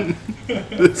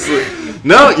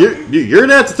 No, you're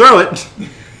gonna have to throw it.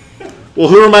 Well,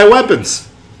 who are my weapons?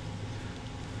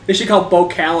 They should call Bo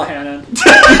Callahan in.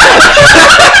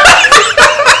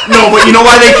 No, but you know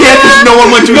why they can't? Because no one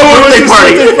went to his birthday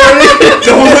party.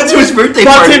 No one went to his birthday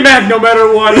party. Monte Mack, no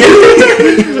matter what. We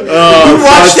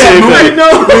watched that movie.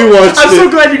 We watched I'm so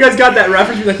glad you guys got that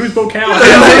reference. You're like, who's Bo Callahan?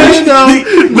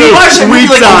 We watched that movie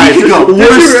like a week ago.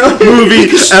 Worst movie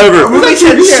ever. Our roommates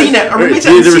hadn't seen it. We had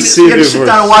to sit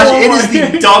down and watch it. It is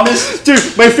the dumbest. Dude,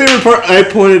 my favorite part I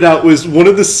pointed out was one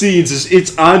of the scenes is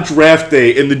it's on draft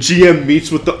day and the GM meets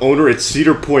with the owner at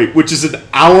Cedar Point, which is an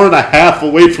hour and a half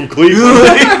away from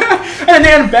Cleveland. And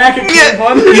then back at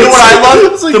Cleveland. You know what I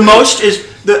love the most is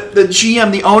the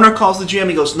GM, the owner calls the GM,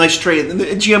 he goes, "Nice trade." And the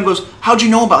GM goes, "How'd you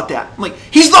know about that?" I'm like,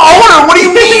 "He's the owner, what do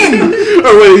you mean?"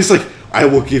 Or when he's like, "I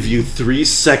will give you 3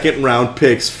 second-round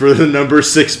picks for the number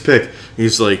 6 pick."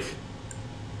 He's like,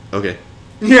 "Okay."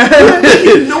 Yeah.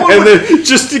 And then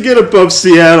just to get above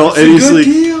Seattle, and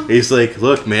he's like,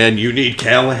 "Look, man, you need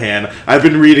Callahan. I've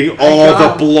been reading all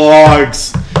the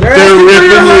blogs. They're asking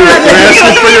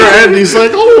for your head." And he's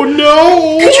like, "Oh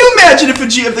no!" Could you imagine if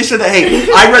they said that?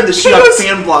 Hey, I read the Seahawks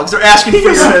fan blogs. They're asking for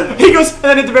your head. He goes, and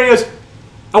then at the very end he goes,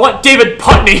 "I want David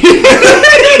Putney."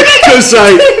 Because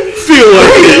I feel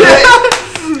like it.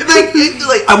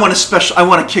 Like I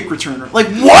want a kick returner. Like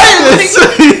what?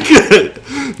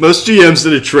 Most GMs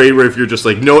in a trade where if you're just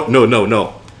like, no,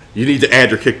 you need to add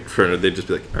your kick returner, they'd just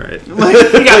be like, all right.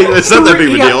 It's not that big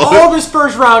of a deal. All of his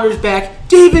first rounders back: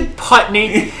 David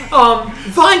Putney,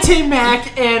 Vontae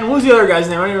Mack, and what was the other guy's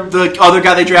name? The other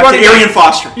guy they drafted, Arian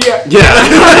Foster. Arian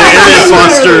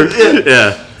Foster.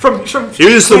 Yeah. He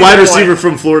was the wide receiver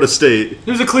from Florida State.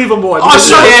 He was a Cleveland boy.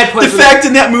 Also, the fact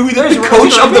in that movie that the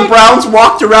coach of the Browns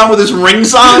walked around with his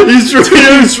rings on. He's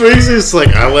his rings. He's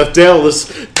like, "I left Dallas,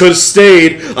 could have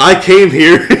stayed. I came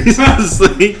here." He's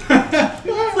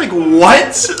like,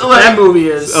 what? That movie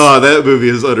is. Oh, that movie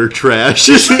is utter trash.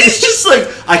 It's just like,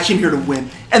 I came here to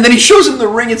win. And then he shows him the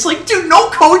ring. It's like, dude,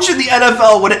 no coach in the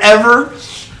NFL would ever.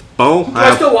 Bo, do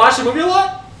I still watch the movie a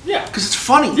lot? Yeah. Because it's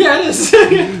funny. Yeah, it is.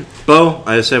 Bo,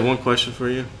 I just have one question for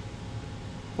you.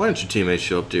 Why didn't your teammates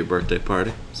show up to your birthday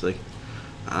party? It's like,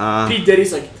 Pete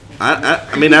Diddy's like, I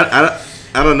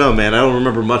don't know, man. I don't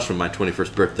remember much from my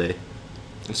 21st birthday.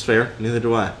 It's fair. Neither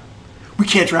do I. We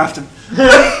can't draft him.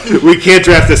 We can't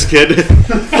draft this kid. Can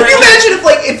you imagine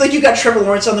if you got Trevor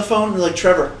Lawrence on the phone and you're like,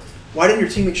 "Trevor, why didn't your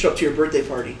teammates show up to your birthday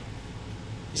party?"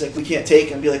 He's like, "We can't take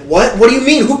him." Be like, "What? What do you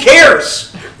mean? Who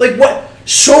cares? Like what?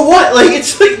 So what? Like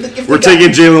it's like if we're taking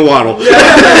Jalen Waddle."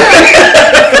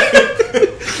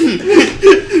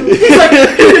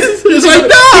 He's like,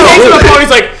 no. He's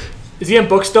like, is he in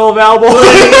book still available?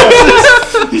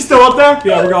 He's still up there?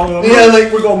 Yeah, we're going with him.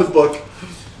 Yeah, we're going with book.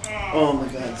 Oh my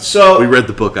god. So we read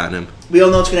the book on him. We all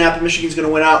know what's going to happen. Michigan's going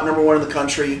to win out, number 1 in the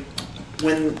country,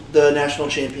 win the national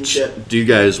championship. Do you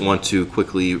guys want to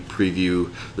quickly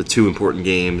preview the 2 important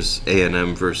games,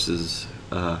 A&M versus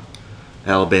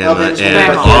Alabama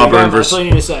and Auburn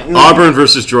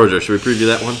versus Georgia? Should we preview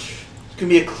that one? It's going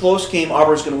to be a close game.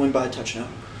 Auburn's going to win by a touchdown.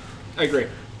 I agree.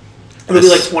 It'll be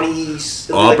like 20.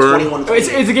 Auburn. Like 21.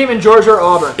 It's a game in Georgia or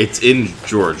Auburn. It's in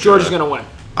Georgia. Georgia's going to win.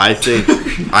 I think.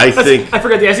 I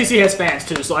forgot the SEC has fans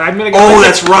too, so I'm gonna go. Oh,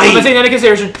 that's right. I'm gonna take that into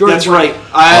consideration. That's right.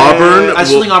 I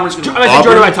still think Auburn's gonna win. I think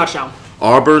Georgia by touchdown.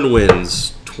 Auburn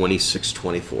wins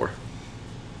 26-24.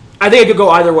 I think it could go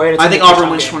either way. I think Auburn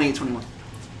wins 28-21.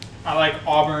 I like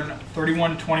Auburn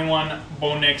 31-21.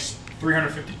 Bo Nix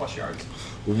 350 plus yards.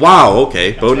 Wow.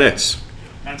 Okay. Bo Nix.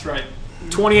 That's right.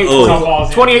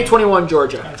 28-21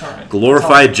 Georgia. That's all right.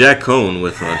 Glorified Jack Cohn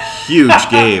with a huge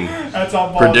game. That's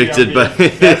all predicted by.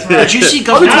 That's right. Did you see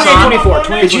Gus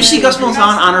Malzahn? Did you see Gus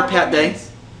Malzahn honor Pat Day?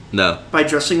 No. By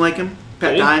dressing like him.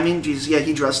 Pat Day, I mean, Jesus, yeah,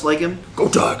 he dressed like him. Go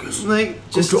Tigers. Like,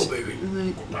 go baby.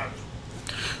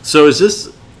 So is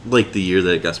this like the year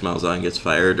that Gus Malzahn gets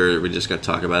fired, or are we just gonna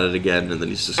talk about it again and then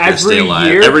he's just gonna Every stay alive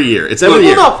year? every year? It's every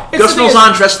year. No, Gus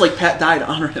Malzahn dressed like Pat Dye to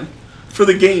honor him for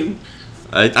the game.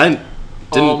 I didn't.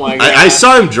 Oh my God. I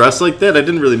saw him dressed like that. I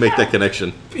didn't really make that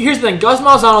connection. Here's the thing. Gus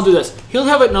Malzahn will do this. He'll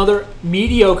have another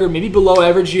mediocre, maybe below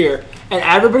average year, and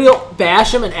everybody will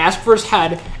bash him and ask for his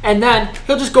head, and then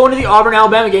he'll just go into the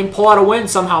Auburn-Alabama game, pull out a win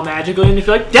somehow magically, and he'll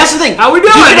be like, That's the thing. how we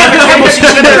doing?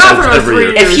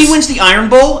 If he wins the Iron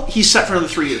Bowl, he's set for another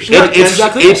 3 years.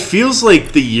 It feels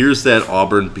like the years that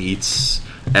Auburn beats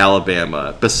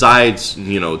Alabama, besides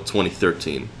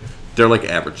 2013, they're like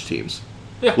average teams.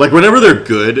 Yeah. Like whenever they're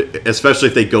good, especially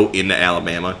if they go into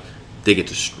Alabama, they get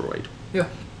destroyed. Yeah.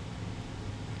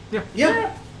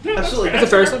 Yeah, absolutely. That's a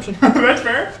fair assumption. That's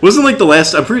fair. Wasn't like the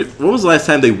last? When was the last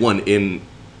time they won in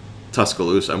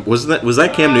Tuscaloosa? Was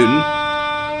that Cam Newton,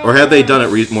 or have they done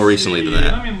it more recently than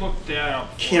that? Let me look that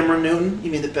up. Cameron Newton, you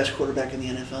mean the best quarterback in the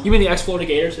NFL? You mean the ex-Florida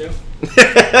Gators, too?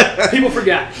 People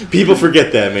forget. People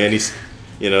forget that, man. He's,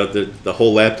 the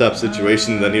whole laptop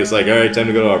situation. And then he was like, "All right, time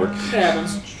to go to Auburn." It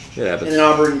happens. It happens. And then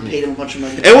Auburn paid him a bunch of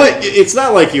money. And it's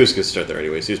not like he was going to start there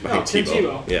anyways. He was behind Tim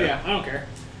Tebow. Yeah, I don't care.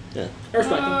 Yeah. I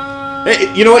respect him.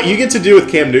 Hey, you know what? You get to do with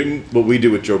Cam Newton what we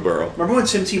do with Joe Burrow. Remember when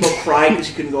Tim Tebow cried because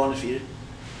he couldn't go undefeated?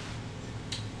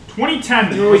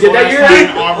 2010. You know what we did that year? You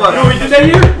know what we did that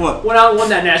year? What? Went out and won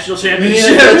that national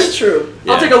championship. Yeah, that's true.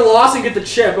 I'll take a loss and get the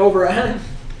chip over it.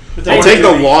 I'll take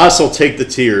the loss. I'll take the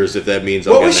tears if that means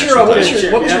I'll What get was an your extra what was touch.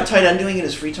 your, what was your tight end doing in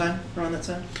his free time around that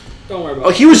time? Don't worry about Oh,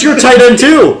 it. he was your tight end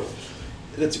too.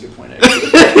 That's a good point. He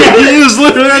was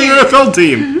literally on your NFL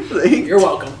team. You're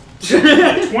welcome.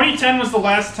 2010 was the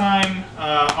last time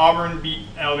Auburn beat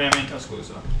Alabama in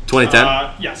Tuscaloosa.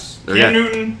 2010? Yes. Okay. Cam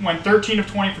Newton went 13 of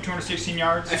 20 for 216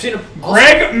 yards. I've seen him.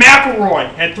 Greg McElroy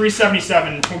had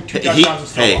 377, two touchdowns, and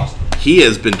still lost. He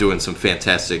has been doing some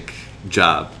fantastic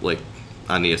job, like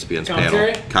on ESPN's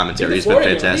panel. Commentary. He's been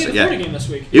fantastic. Yeah. Game this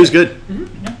week. He was good.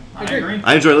 Yeah, I agree.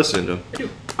 I enjoy listening to him.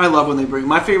 I love when they bring.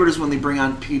 My favorite is when they bring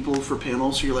on people for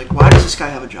panels. So you're like, why does this guy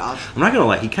have a job? I'm not gonna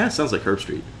lie, he kind of sounds like Herb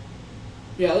Street.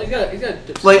 Yeah, he's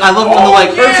got. Like I love when they're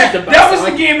like. Yeah, that was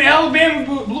the game Alabama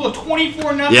blew a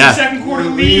 24-0 second quarter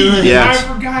lead. Yeah. I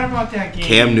forgot about that game.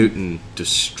 Cam Newton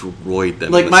destroyed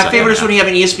them. Like in the my second favorite is half. when you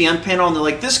have an ESPN panel and they're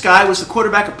like, this guy was the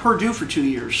quarterback of Purdue for 2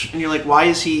 years, and you're like, why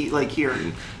is he like here?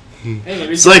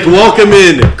 It's like welcome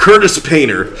in Curtis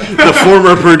Painter, the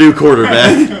former Purdue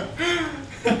quarterback.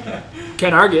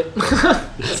 Can't argue.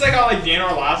 It's like how like Dan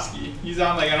Orlovsky. He's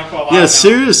on like NFL Live. Yeah, now.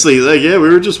 seriously. Like, we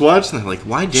were just watching that. Like,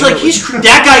 why? It's like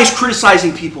that guy is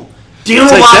criticizing people. Dan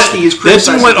It's like Orlovsky is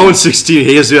criticizing. That dude went 0-16.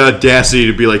 He has the audacity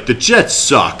to be like, the Jets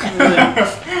suck.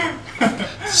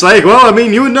 It's like, well, I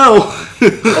mean, you would know.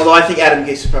 Although I think Adam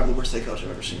Gase is probably the worst head coach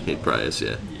I've ever seen. He probably is,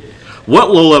 yeah.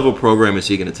 What low-level program is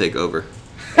he going to take over?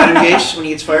 Adam Gase when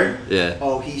he gets fired. Yeah.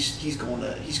 Oh, he's going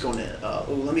to.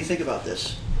 Let me think about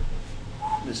this.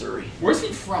 Missouri. Where's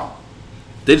he from?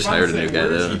 They just hired a new guy,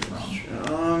 Where is though. he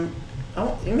from?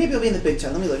 Maybe he'll be in the Big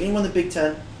Ten. Let me look. Anyone in the Big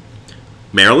Ten?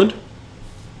 Maryland?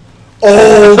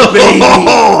 Oh, baby!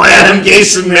 Oh, Adam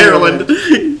Gase in Maryland.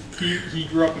 He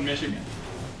grew up in Michigan.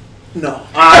 No.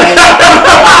 I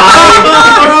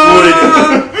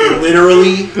would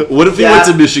literally. What if he went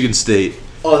to Michigan State?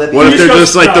 Oh, that'd be What if they're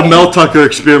just like the no. Mel Tucker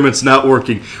experiment's not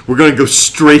working? We're going to go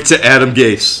straight to Adam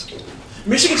Gase.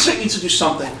 Michigan State needs to do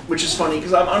something, which is funny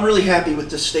because I'm really happy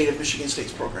with the state of Michigan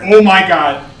State's program. Oh my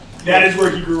God, that is where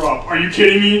he grew up. Are you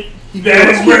kidding me? That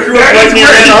is where he grew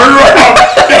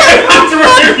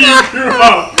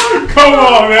up. Come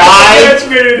on, man. That's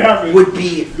made it happen. Would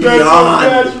be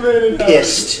beyond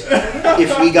pissed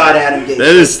if we got Adam Gase.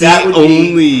 That is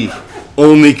the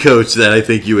only coach that I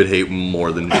think you would hate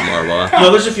more than Jim Harbaugh. No,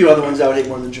 there's a few other ones I would hate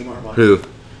more than Jim Harbaugh. Who?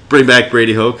 Bring back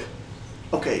Brady Hoke?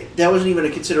 Okay, that wasn't even a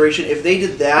consideration. If they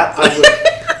did that,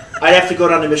 I'd have to go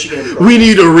down to Michigan and We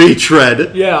need a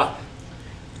retread. Yeah.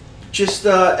 Just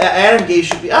Adam Gase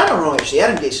should be. I don't know actually.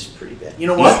 Adam Gase is pretty bad. You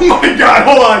know what? Oh my God,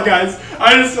 hold on, guys.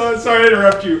 Sorry to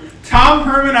interrupt you. Tom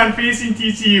Herman on Facing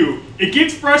TCU. It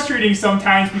gets frustrating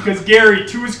sometimes because Gary,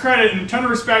 to his credit and a ton of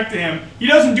respect to him, he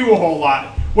doesn't do a whole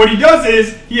lot. What he does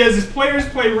is he has his players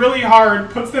play really hard,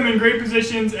 puts them in great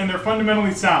positions, and they're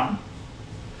fundamentally sound.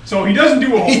 So he doesn't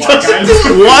do a whole lot, guys.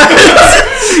 What?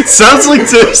 sounds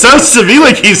to me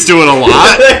like he's doing a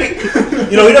lot.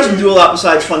 You know, he doesn't do a lot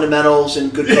besides fundamentals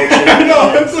and good coaching. I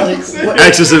know, that's what I'm saying.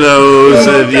 X's and O's,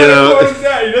 and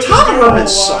Tom Herman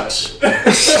sucks.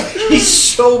 He's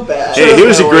so bad. Hey, he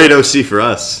was a great OC for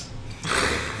us.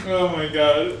 Oh my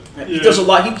God. He does a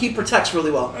lot. He protects really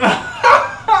well.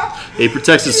 He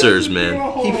protects his sirs, man.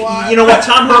 You know what,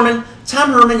 Tom Herman,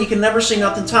 you can never say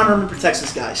nothing. Tom Herman protects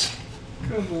his guys.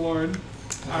 Good Lord.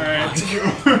 All right.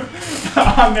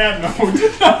 On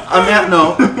that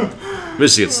note.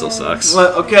 Michigan still sucks.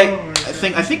 Well, okay,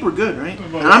 I think we're good, right?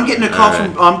 And I'm getting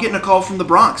a call from the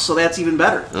Bronx, so that's even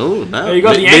better. Oh, no. There you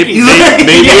go, the Yankees.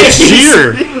 Maybe it's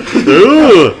Jeter.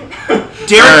 Ooh.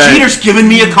 Derek Jeter's giving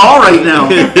me a call right now.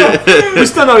 We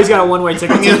still know he's got a one-way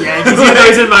ticket to the Yankees. Even though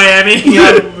he's in Miami.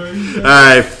 All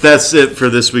right, that's it for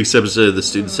this week's episode of the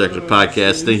Student Section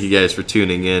Podcast. Thank you guys for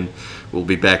tuning in. We'll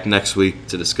be back next week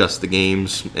to discuss the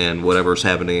games and whatever's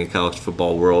happening in college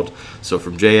football world. So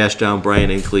from Jay Ashdown, Brian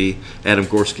Inkley, Adam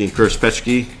Gorski, and Curtis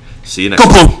Petschke, see you next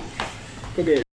week. Okay.